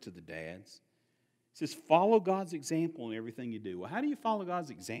certainly to the dads. It says, follow God's example in everything you do. Well, how do you follow God's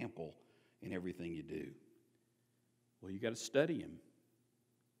example in everything you do? Well, you got to study Him.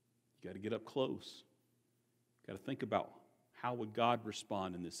 You got to get up close. You got to think about how would God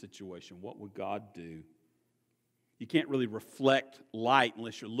respond in this situation? What would God do? You can't really reflect light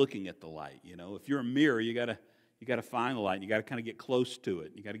unless you're looking at the light. If you're a mirror, you got to find the light. And you got to kind of get close to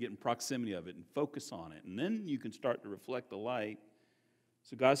it. You got to get in proximity of it and focus on it. And then you can start to reflect the light.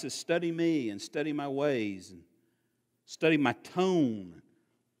 So God says, study me and study my ways and study my tone.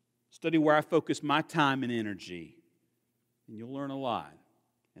 Study where I focus my time and energy. And you'll learn a lot.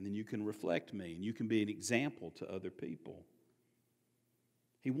 And then you can reflect me and you can be an example to other people.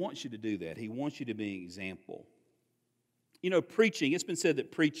 He wants you to do that. He wants you to be an example. Preaching, it's been said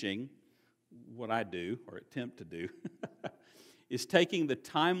that preaching, what I do or attempt to do, is taking the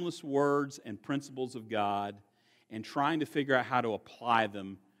timeless words and principles of God and trying to figure out how to apply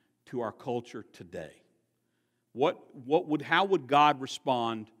them to our culture today. How would God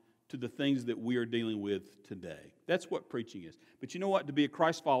respond to the things that we are dealing with today? That's what preaching is. But you know what? To be a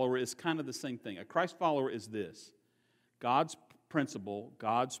Christ follower is kind of the same thing. A Christ follower is this: God's principle,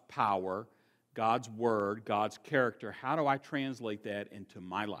 God's power, God's word, God's character. How do I translate that into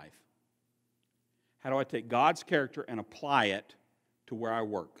my life? How do I take God's character and apply it to where I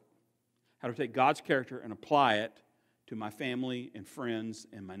work? How do I take God's character and apply it to my family and friends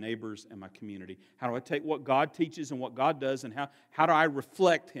and my neighbors and my community? How do I take what God teaches and what God does and how do I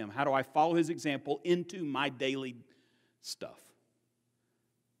reflect Him? How do I follow His example into my daily stuff?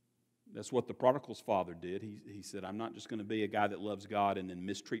 That's what the prodigal's father did. He said, I'm not just going to be a guy that loves God and then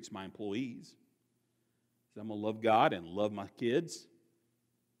mistreats my employees. He said, I'm going to love God and love my kids,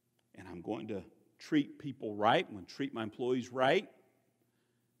 and I'm going to treat people right. I'm going to treat my employees right.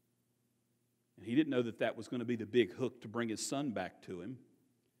 And he didn't know that was going to be the big hook to bring his son back to him.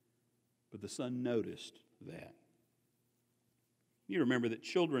 But the son noticed that. You remember that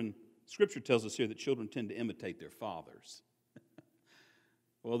Scripture tells us here that children tend to imitate their fathers.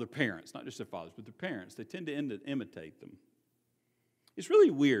 Well, their parents, not just their fathers, but their parents. They tend to imitate them. It's really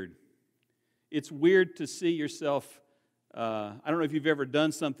weird. It's weird to see yourself, I don't know if you've ever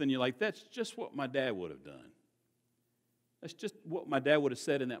done something, you're like, that's just what my dad would have done. That's just what my dad would have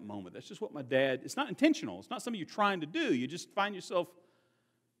said in that moment. That's just what my dad, it's not intentional. It's not something you're trying to do. You just find yourself,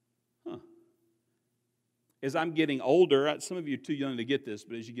 As I'm getting older, some of you are too young to get this,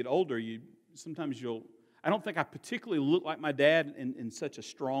 but as you get older, sometimes I don't think I particularly look like my dad in such a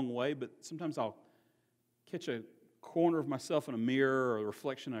strong way, but sometimes I'll catch a corner of myself in a mirror or a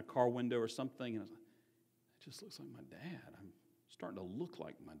reflection in a car window or something, and I was like, it just looks like my dad. I'm starting to look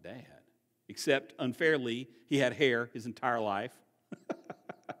like my dad. Except, unfairly, he had hair his entire life.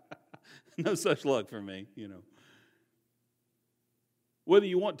 No such luck for me, Whether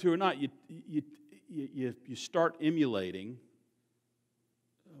you want to or not, you start emulating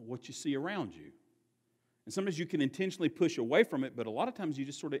what you see around you. And sometimes you can intentionally push away from it, but a lot of times you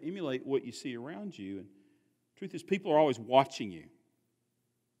just sort of emulate what you see around you. And the truth is, people are always watching you.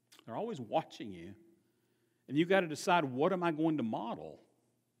 They're always watching you. And you've got to decide, what am I going to model?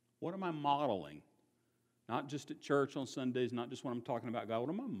 What am I modeling? Not just at church on Sundays, not just when I'm talking about God. What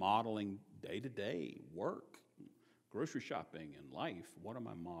am I modeling day to day, work, grocery shopping, and life? What am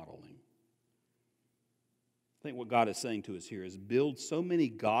I modeling? I think what God is saying to us here is build so many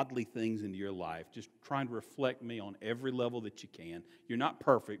godly things into your life, just trying to reflect me on every level that you can. You're not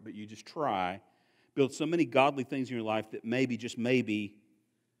perfect, but you just try. Build so many godly things in your life that maybe, just maybe,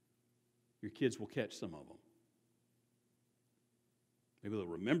 your kids will catch some of them. Maybe they'll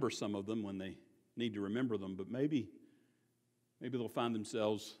remember some of them when they need to remember them, but maybe they'll find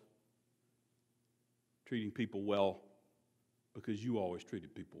themselves treating people well because you always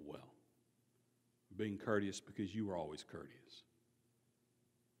treated people well. Being courteous because you were always courteous.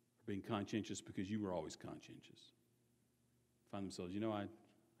 Being conscientious because you were always conscientious. Find themselves,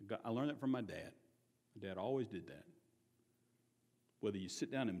 I learned that from my dad. My dad always did that. whether you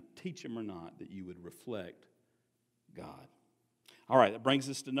sit down and teach them or not, that you would reflect God. All right, that brings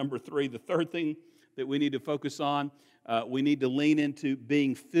us to number 3. The third thing that we need to focus on, we need to lean into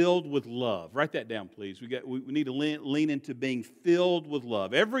being filled with love. Write that down, please. We need to lean into being filled with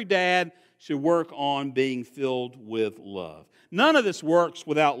love. Every dad should work on being filled with love. None of this works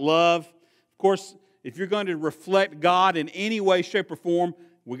without love. Of course, if you're going to reflect God in any way, shape, or form,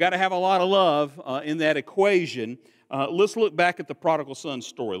 we got to have a lot of love in that equation. Let's look back at the prodigal son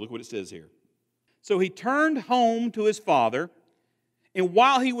story. Look what it says here. So he turned home to his father, and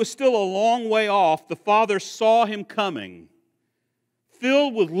while he was still a long way off, the father saw him coming.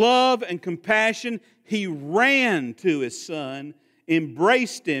 Filled with love and compassion, he ran to his son,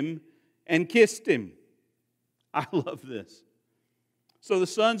 embraced him, and kissed him. I love this. So the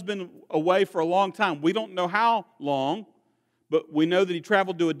son's been away for a long time. We don't know how long, but we know that he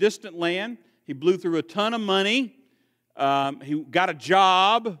traveled to a distant land. He blew through a ton of money. He got a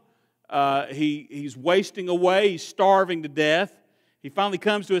job. He's wasting away. He's starving to death. He finally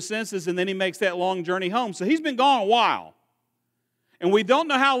comes to his senses, and then he makes that long journey home. So he's been gone a while. And we don't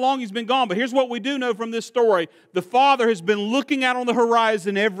know how long he's been gone, but here's what we do know from this story. The father has been looking out on the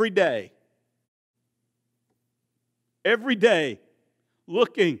horizon every day. Every day,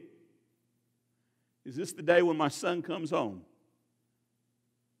 looking. Is this the day when my son comes home?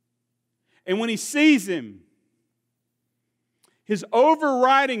 And when he sees him, his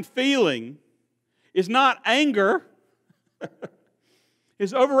overriding feeling is not anger.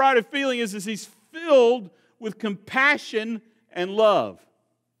 His overriding feeling is he's filled with compassion and love.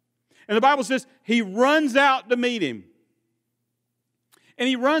 And the Bible says he runs out to meet him. And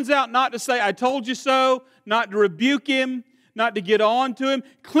he runs out not to say, I told you so, not to rebuke him, not to get on to him.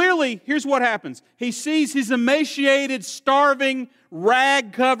 Clearly, here's what happens. He sees his emaciated, starving,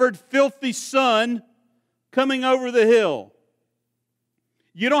 rag-covered, filthy son coming over the hill.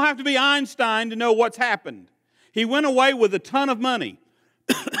 You don't have to be Einstein to know what's happened. He went away with a ton of money.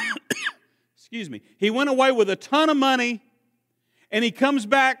 Excuse me. He went away with a ton of money, and he comes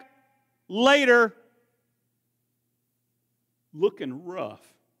back later looking rough.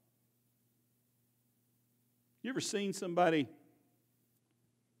 You ever seen somebody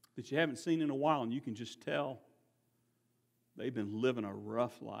that you haven't seen in a while and you can just tell they've been living a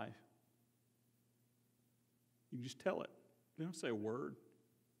rough life? You can just tell it. They don't say a word.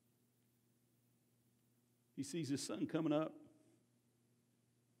 He sees his son coming up.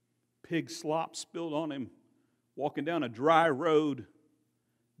 Pig slop spilled on him, walking down a dry road,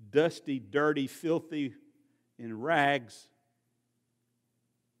 dusty, dirty, filthy, in rags.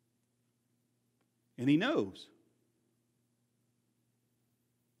 And he knows.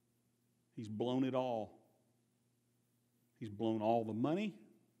 He's blown it all. He's blown all the money.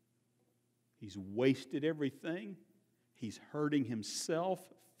 He's wasted everything. He's hurting himself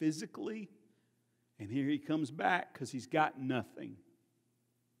physically. And here he comes back because he's got nothing.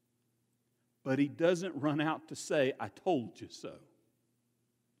 But he doesn't run out to say, I told you so.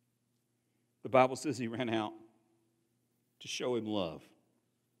 The Bible says he ran out to show him love.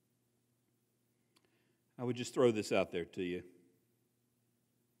 I would just throw this out there to you.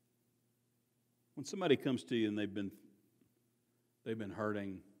 When somebody comes to you and they've been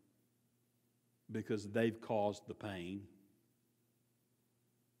hurting because they've caused the pain,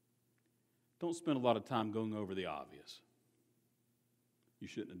 don't spend a lot of time going over the obvious. You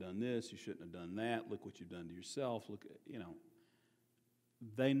shouldn't have done this, you shouldn't have done that, look what you've done to yourself, look at,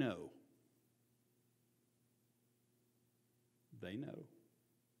 they know. They know.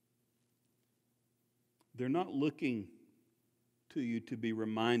 They're not looking to you to be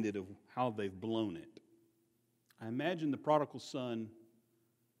reminded of how they've blown it. I imagine the prodigal son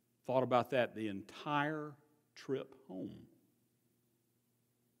thought about that the entire trip home.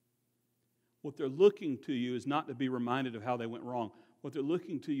 What they're looking to you is not to be reminded of how they went wrong. What they're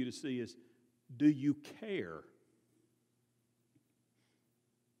looking to you to see is, do you care?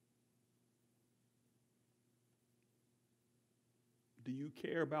 Do you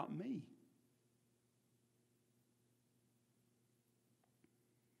care about me?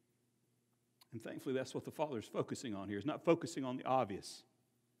 And thankfully, that's what the Father's focusing on here. He's not focusing on the obvious.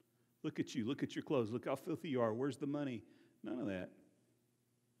 Look at you. Look at your clothes. Look how filthy you are. Where's the money? None of that.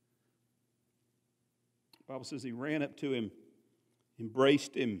 The Bible says he ran up to him,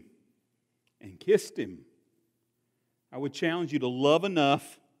 embraced him, and kissed him. I would challenge you to love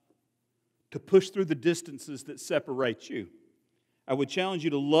enough to push through the distances that separate you. I would challenge you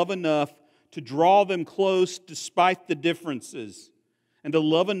to love enough to draw them close despite the differences, and to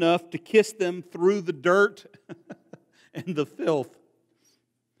love enough to kiss them through the dirt and the filth,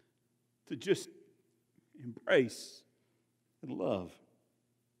 to just embrace and love.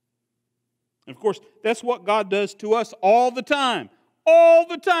 And of course, that's what God does to us all the time. All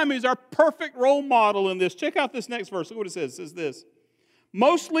the time. He's our perfect role model in this. Check out this next verse. Look what it says. It says this.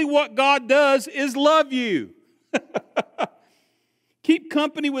 Mostly what God does is love you. Keep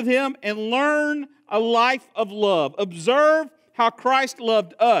company with Him and learn a life of love. Observe how Christ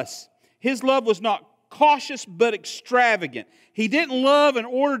loved us. His love was not cautious but extravagant. He didn't love in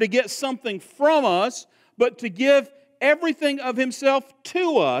order to get something from us, but to give everything of Himself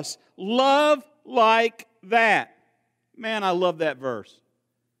to us. Love like that. Man, I love that verse.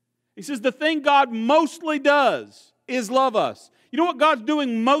 He says the thing God mostly does is love us. You know what God's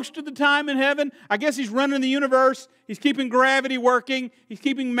doing most of the time in heaven? I guess He's running the universe. He's keeping gravity working. He's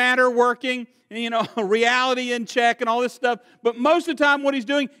keeping matter working. And, reality in check and all this stuff. But most of the time what He's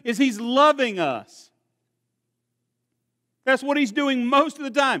doing is He's loving us. That's what He's doing most of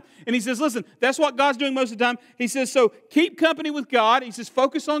the time. And He says, listen, that's what God's doing most of the time. He says, so keep company with God. He says,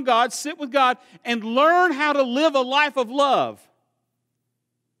 focus on God, sit with God, and learn how to live a life of love.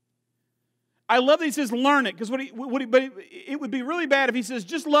 I love that He says, learn it, because but it would be really bad if He says,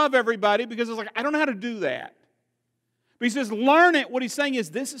 just love everybody, because it's like, I don't know how to do that. But He says, learn it. What He's saying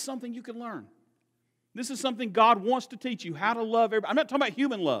is, this is something you can learn. This is something God wants to teach you, how to love everybody. I'm not talking about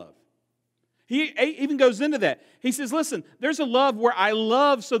human love. He even goes into that. He says, listen, there's a love where I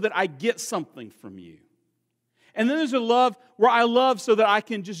love so that I get something from you. And then there's a love where I love so that I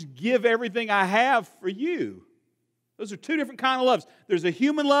can just give everything I have for you. Those are two different kinds of loves. There's a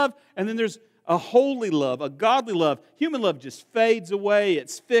human love, and then there's a holy love, a godly love. Human love just fades away.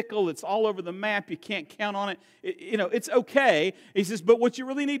 It's fickle. It's all over the map. You can't count on it. It's okay. He says, but what you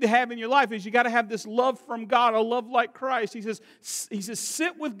really need to have in your life is you got to have this love from God, a love like Christ. He says,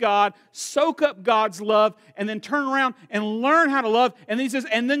 sit with God, soak up God's love, and then turn around and learn how to love. And then He says,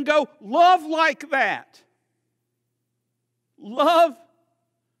 and then go love like that. Love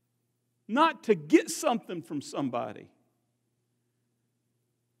not to get something from somebody,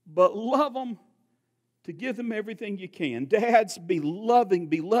 but love them to give them everything you can. Dads, be loving,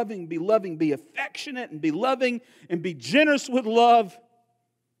 be loving, be loving, be affectionate and be loving and be generous with love,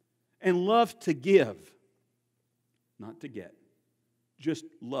 and love to give, not to get. Just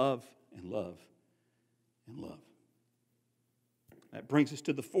love and love and love. That brings us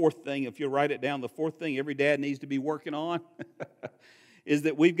to the fourth thing. If you'll write it down, the fourth thing every dad needs to be working on is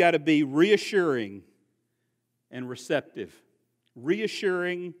that we've got to be reassuring and receptive.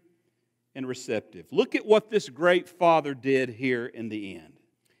 Reassuring and receptive. Look at what this great father did here in the end.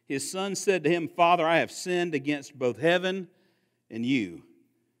 His son said to him, Father, I have sinned against both heaven and you,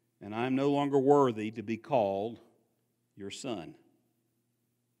 and I am no longer worthy to be called your son.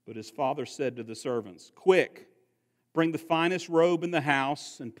 But his father said to the servants, Quick, bring the finest robe in the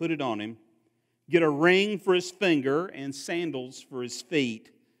house and put it on him. Get a ring for his finger and sandals for his feet.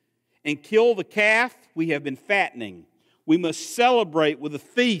 And kill the calf we have been fattening. We must celebrate with a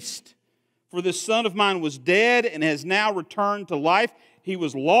feast. For this son of mine was dead and has now returned to life. He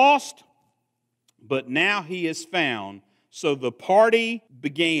was lost, but now he is found. So the party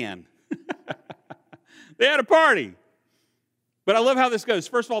began. They had a party. But I love how this goes.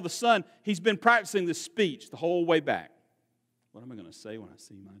 First of all, the son, he's been practicing this speech the whole way back. What am I going to say when I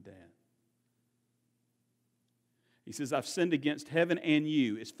see my dad? He says, I've sinned against heaven and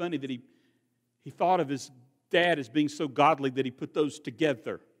you. It's funny that he thought of his dad as being so godly that he put those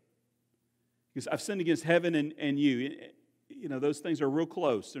together. Because I've sinned against heaven and you. Those things are real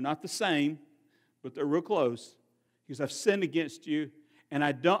close. They're not the same, but they're real close. Because I've sinned against you, and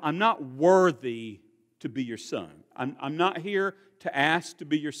I'm not worthy to be your son. I'm not here to ask to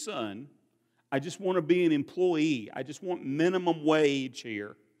be your son. I just want to be an employee. I just want minimum wage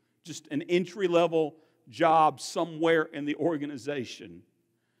here. Just an entry-level job somewhere in the organization.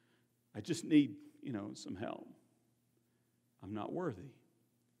 I just need, some help. I'm not worthy.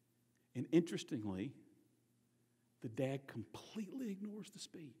 And interestingly, the dad completely ignores the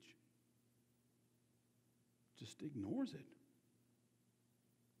speech. Just ignores it.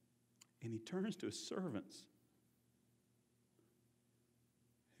 And he turns to his servants.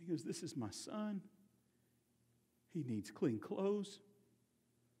 He goes, this is my son. He needs clean clothes.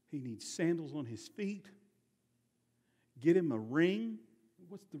 He needs sandals on his feet. Get him a ring.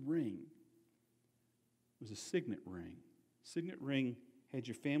 What's the ring? It was a signet ring. Signet ring had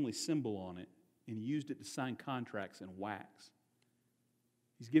your family symbol on it, and he used it to sign contracts in wax.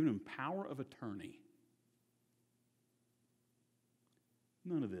 He's given him power of attorney.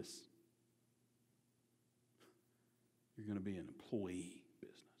 None of this. You're going to be an employee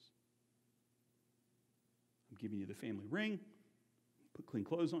business. I'm giving you the family ring, put clean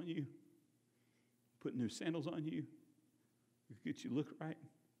clothes on you, put new sandals on you, Get you look right.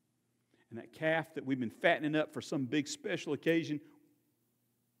 And that calf that we've been fattening up for some big special occasion,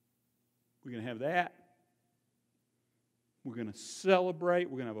 we're going to have that. We're going to celebrate.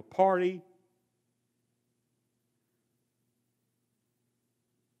 We're going to have a party.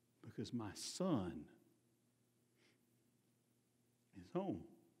 Because my son is home.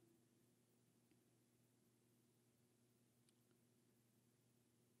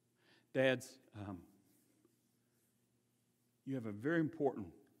 Dads, you have a very important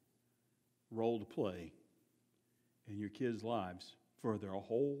role to play in your kids' lives for their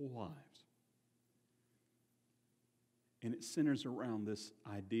whole lives. And it centers around this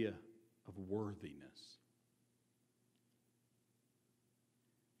idea of worthiness.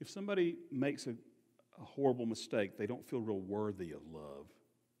 If somebody makes a horrible mistake, they don't feel real worthy of love.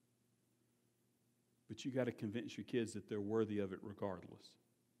 But you got to convince your kids that they're worthy of it regardless.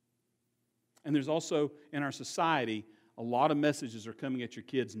 And there's also, in our society, a lot of messages are coming at your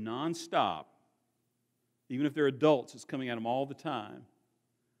kids nonstop. Even if they're adults, it's coming at them all the time.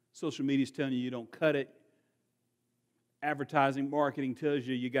 Social media is telling you you don't cut it. Advertising, marketing tells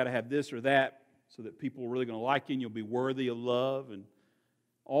you got to have this or that so that people are really going to like you and you'll be worthy of love and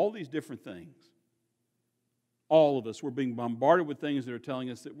all these different things. All of us, we're being bombarded with things that are telling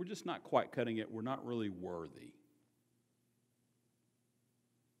us that we're just not quite cutting it. We're not really worthy.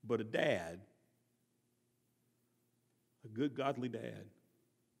 But a dad, a good godly dad,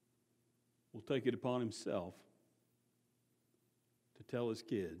 will take it upon himself to tell his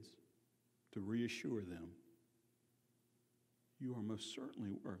kids, to reassure them, you are most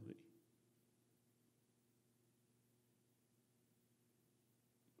certainly worthy.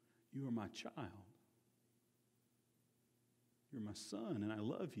 You are my child. You're my son, and I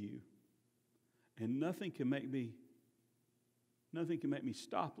love you. And nothing can make me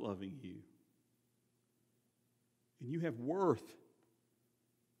stop loving you. And you have worth.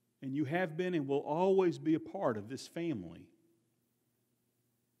 And you have been and will always be a part of this family.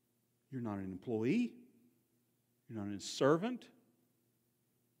 You're not an employee. You're not a servant.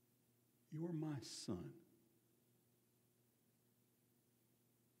 You are my son.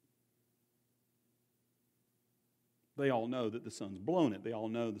 They all know that the son's blown it. They all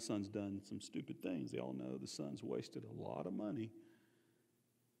know the son's done some stupid things. They all know the son's wasted a lot of money.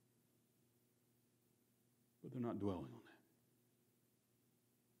 But they're not dwelling on that.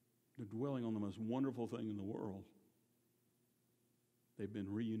 They're dwelling on the most wonderful thing in the world. They've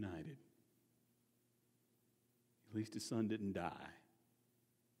been reunited. At least his son didn't die.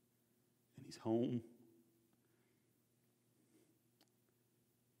 And he's home.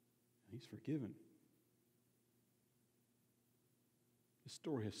 And he's forgiven. This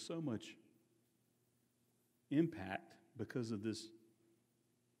story has so much impact because of this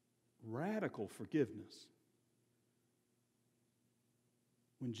radical forgiveness.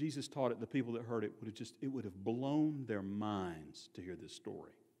 When Jesus taught it, the people that heard it would have blown their minds to hear this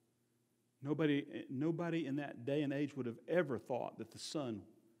story. Nobody in that day and age would have ever thought that the son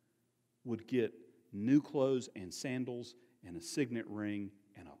would get new clothes and sandals and a signet ring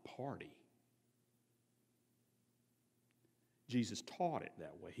and a party. Jesus taught it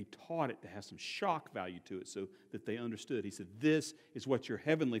that way. He taught it to have some shock value to it so that they understood. He said, this is what your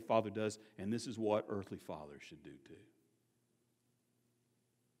heavenly Father does, and this is what earthly fathers should do too.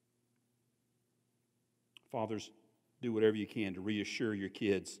 Fathers, do whatever you can to reassure your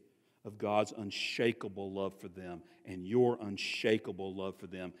kids of God's unshakable love for them and your unshakable love for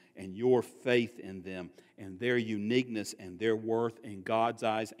them and your faith in them and their uniqueness and their worth in God's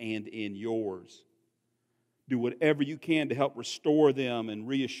eyes and in yours. Do whatever you can to help restore them and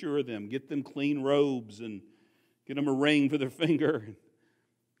reassure them. Get them clean robes and get them a ring for their finger and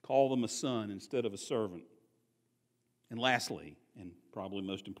call them a son instead of a servant. And lastly, and probably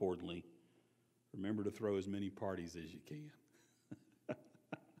most importantly, remember to throw as many parties as you can.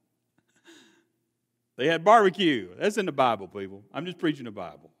 They had barbecue. That's in the Bible, people. I'm just preaching the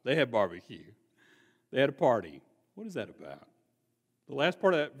Bible. They had barbecue. They had a party. What is that about? The last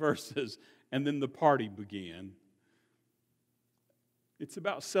part of that verse says, and then the party began. It's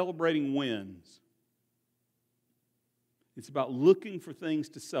about celebrating wins. It's about looking for things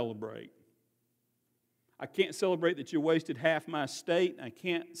to celebrate. I can't celebrate that you wasted half my estate. I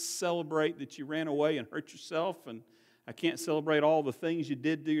can't celebrate that you ran away and hurt yourself. And I can't celebrate all the things you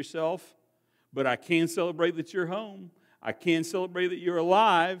did to yourself. But I can celebrate that you're home. I can celebrate that you're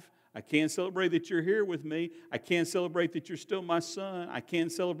alive. I can celebrate that you're here with me. I can celebrate that you're still my son. I can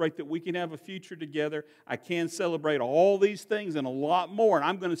celebrate that we can have a future together. I can celebrate all these things and a lot more. And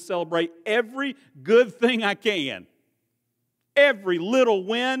I'm going to celebrate every good thing I can. Every little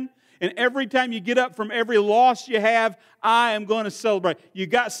win. And every time you get up from every loss you have, I am going to celebrate. You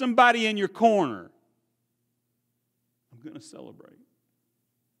got somebody in your corner. I'm going to celebrate.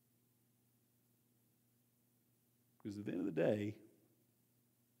 Because at the end of the day,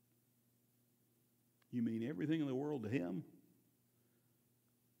 you mean everything in the world to him,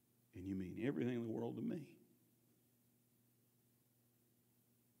 and you mean everything in the world to me.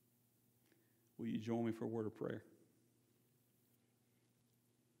 Will you join me for a word of prayer?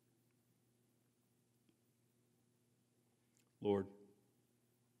 Lord,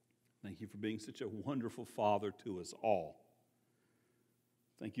 thank you for being such a wonderful Father to us all.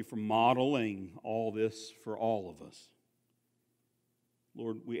 Thank you for modeling all this for all of us.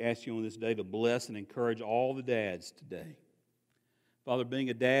 Lord, we ask you on this day to bless and encourage all the dads today. Father, being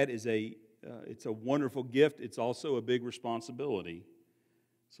a dad is it's a wonderful gift. It's also a big responsibility.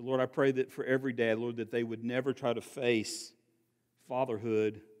 So, Lord, I pray that for every dad, Lord, that they would never try to face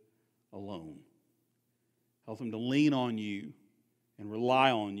fatherhood alone. Help them to lean on you and rely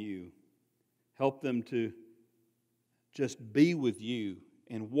on you. Help them to just be with you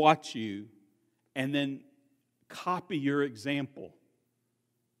and watch you and then copy your example.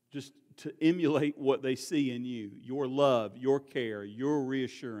 Just to emulate what they see in you. Your love, your care, your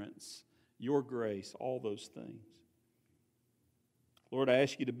reassurance, your grace, all those things. Lord, I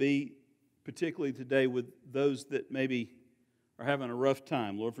ask you to be particularly today with those that maybe are having a rough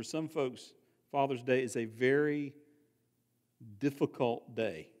time. Lord, for some folks, Father's Day is a very difficult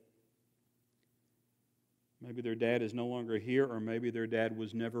day. Maybe their dad is no longer here, or maybe their dad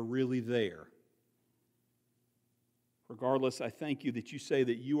was never really there. Regardless, I thank you that you say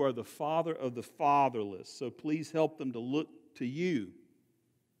that you are the Father of the fatherless. So please help them to look to you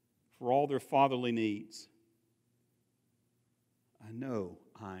for all their fatherly needs. I know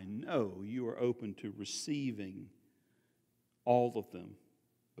you are open to receiving all of them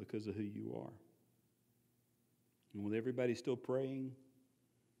because of who you are. And with everybody still praying,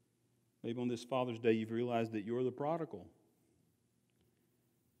 maybe on this Father's Day you've realized that you're the prodigal.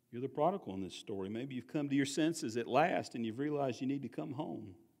 You're the prodigal in this story. Maybe you've come to your senses at last and you've realized you need to come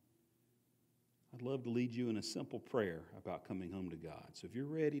home. I'd love to lead you in a simple prayer about coming home to God. So if you're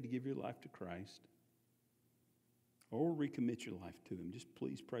ready to give your life to Christ or recommit your life to Him, just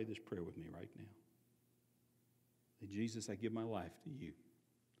please pray this prayer with me right now. Say, Jesus, I give my life to you.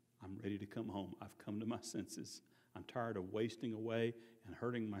 I'm ready to come home. I've come to my senses. I'm tired of wasting away and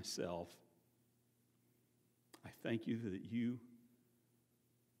hurting myself. I thank you that you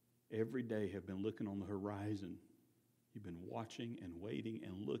every day have been looking on the horizon. You've been watching and waiting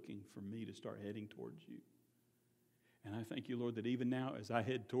and looking for me to start heading towards you. And I thank you, Lord, that even now as I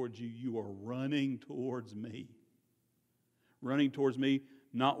head towards you, you are running towards me. Running towards me,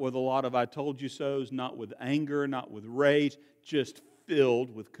 not with a lot of I told you so's, not with anger, not with rage, just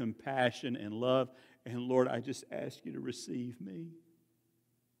filled with compassion and love. And Lord, I just ask you to receive me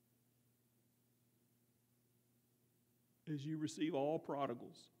as you receive all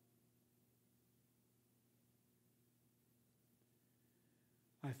prodigals.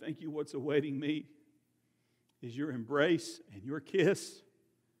 I thank you what's awaiting me is your embrace and your kiss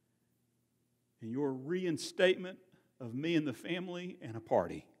and your reinstatement of me and the family and a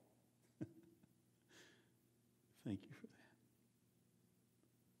party. Thank you for that.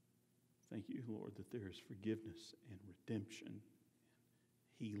 Thank you, Lord, that there is forgiveness and redemption,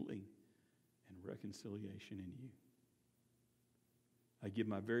 healing and reconciliation in you. I give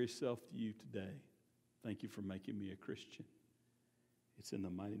my very self to you today. Thank you for making me a Christian. It's in the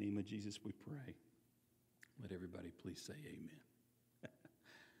mighty name of Jesus we pray. Let everybody please say amen.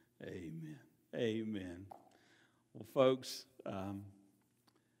 Amen. Amen. Well, folks, I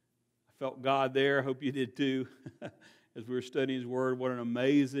felt God there. I hope you did too. As we were studying His Word, what an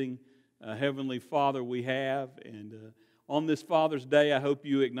amazing Heavenly Father we have. And on this Father's Day, I hope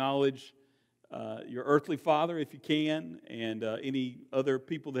you acknowledge your earthly father if you can, and any other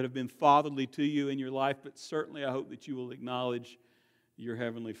people that have been fatherly to you in your life. But certainly I hope that you will acknowledge your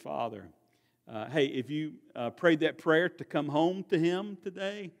Heavenly Father. Hey, if you prayed that prayer to come home to Him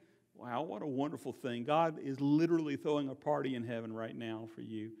today, wow, what a wonderful thing. God is literally throwing a party in heaven right now for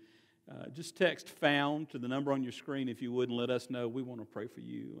you. Just text FOUND to the number on your screen if you would, and let us know. We want to pray for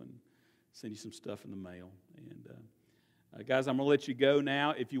you and send you some stuff in the mail. And guys, I'm going to let you go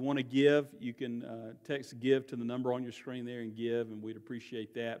now. If you want to give, you can text GIVE to the number on your screen there and give, and we'd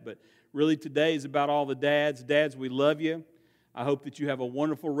appreciate that. But really today is about all the dads. Dads, we love you. I hope that you have a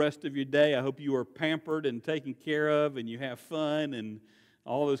wonderful rest of your day. I hope you are pampered and taken care of and you have fun and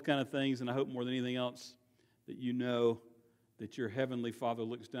all those kind of things. And I hope more than anything else that you know that your Heavenly Father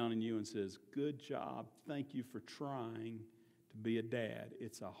looks down on you and says, good job. Thank you for trying to be a dad.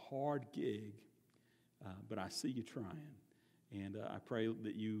 It's a hard gig, but I see you trying. And I pray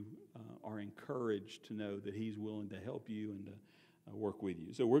that you are encouraged to know that he's willing to help you and to work with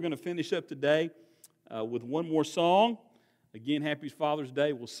you. So we're going to finish up today with one more song. Again, happy Father's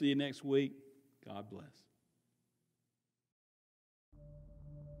Day. We'll see you next week. God bless.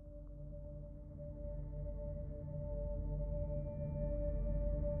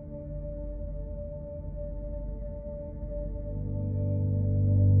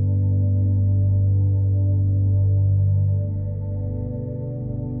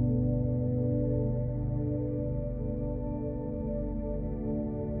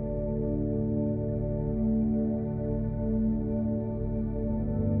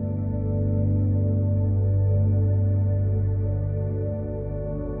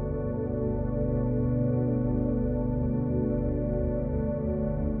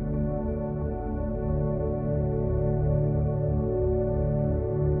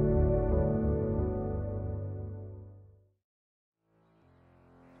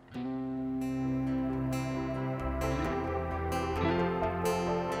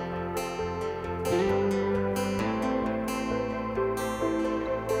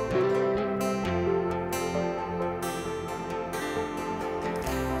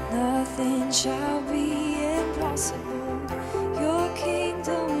 Nothing shall be impossible. Your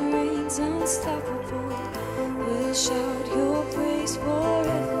kingdom reigns unstoppable. We'll shout your praise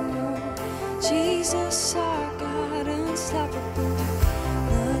forevermore. Jesus,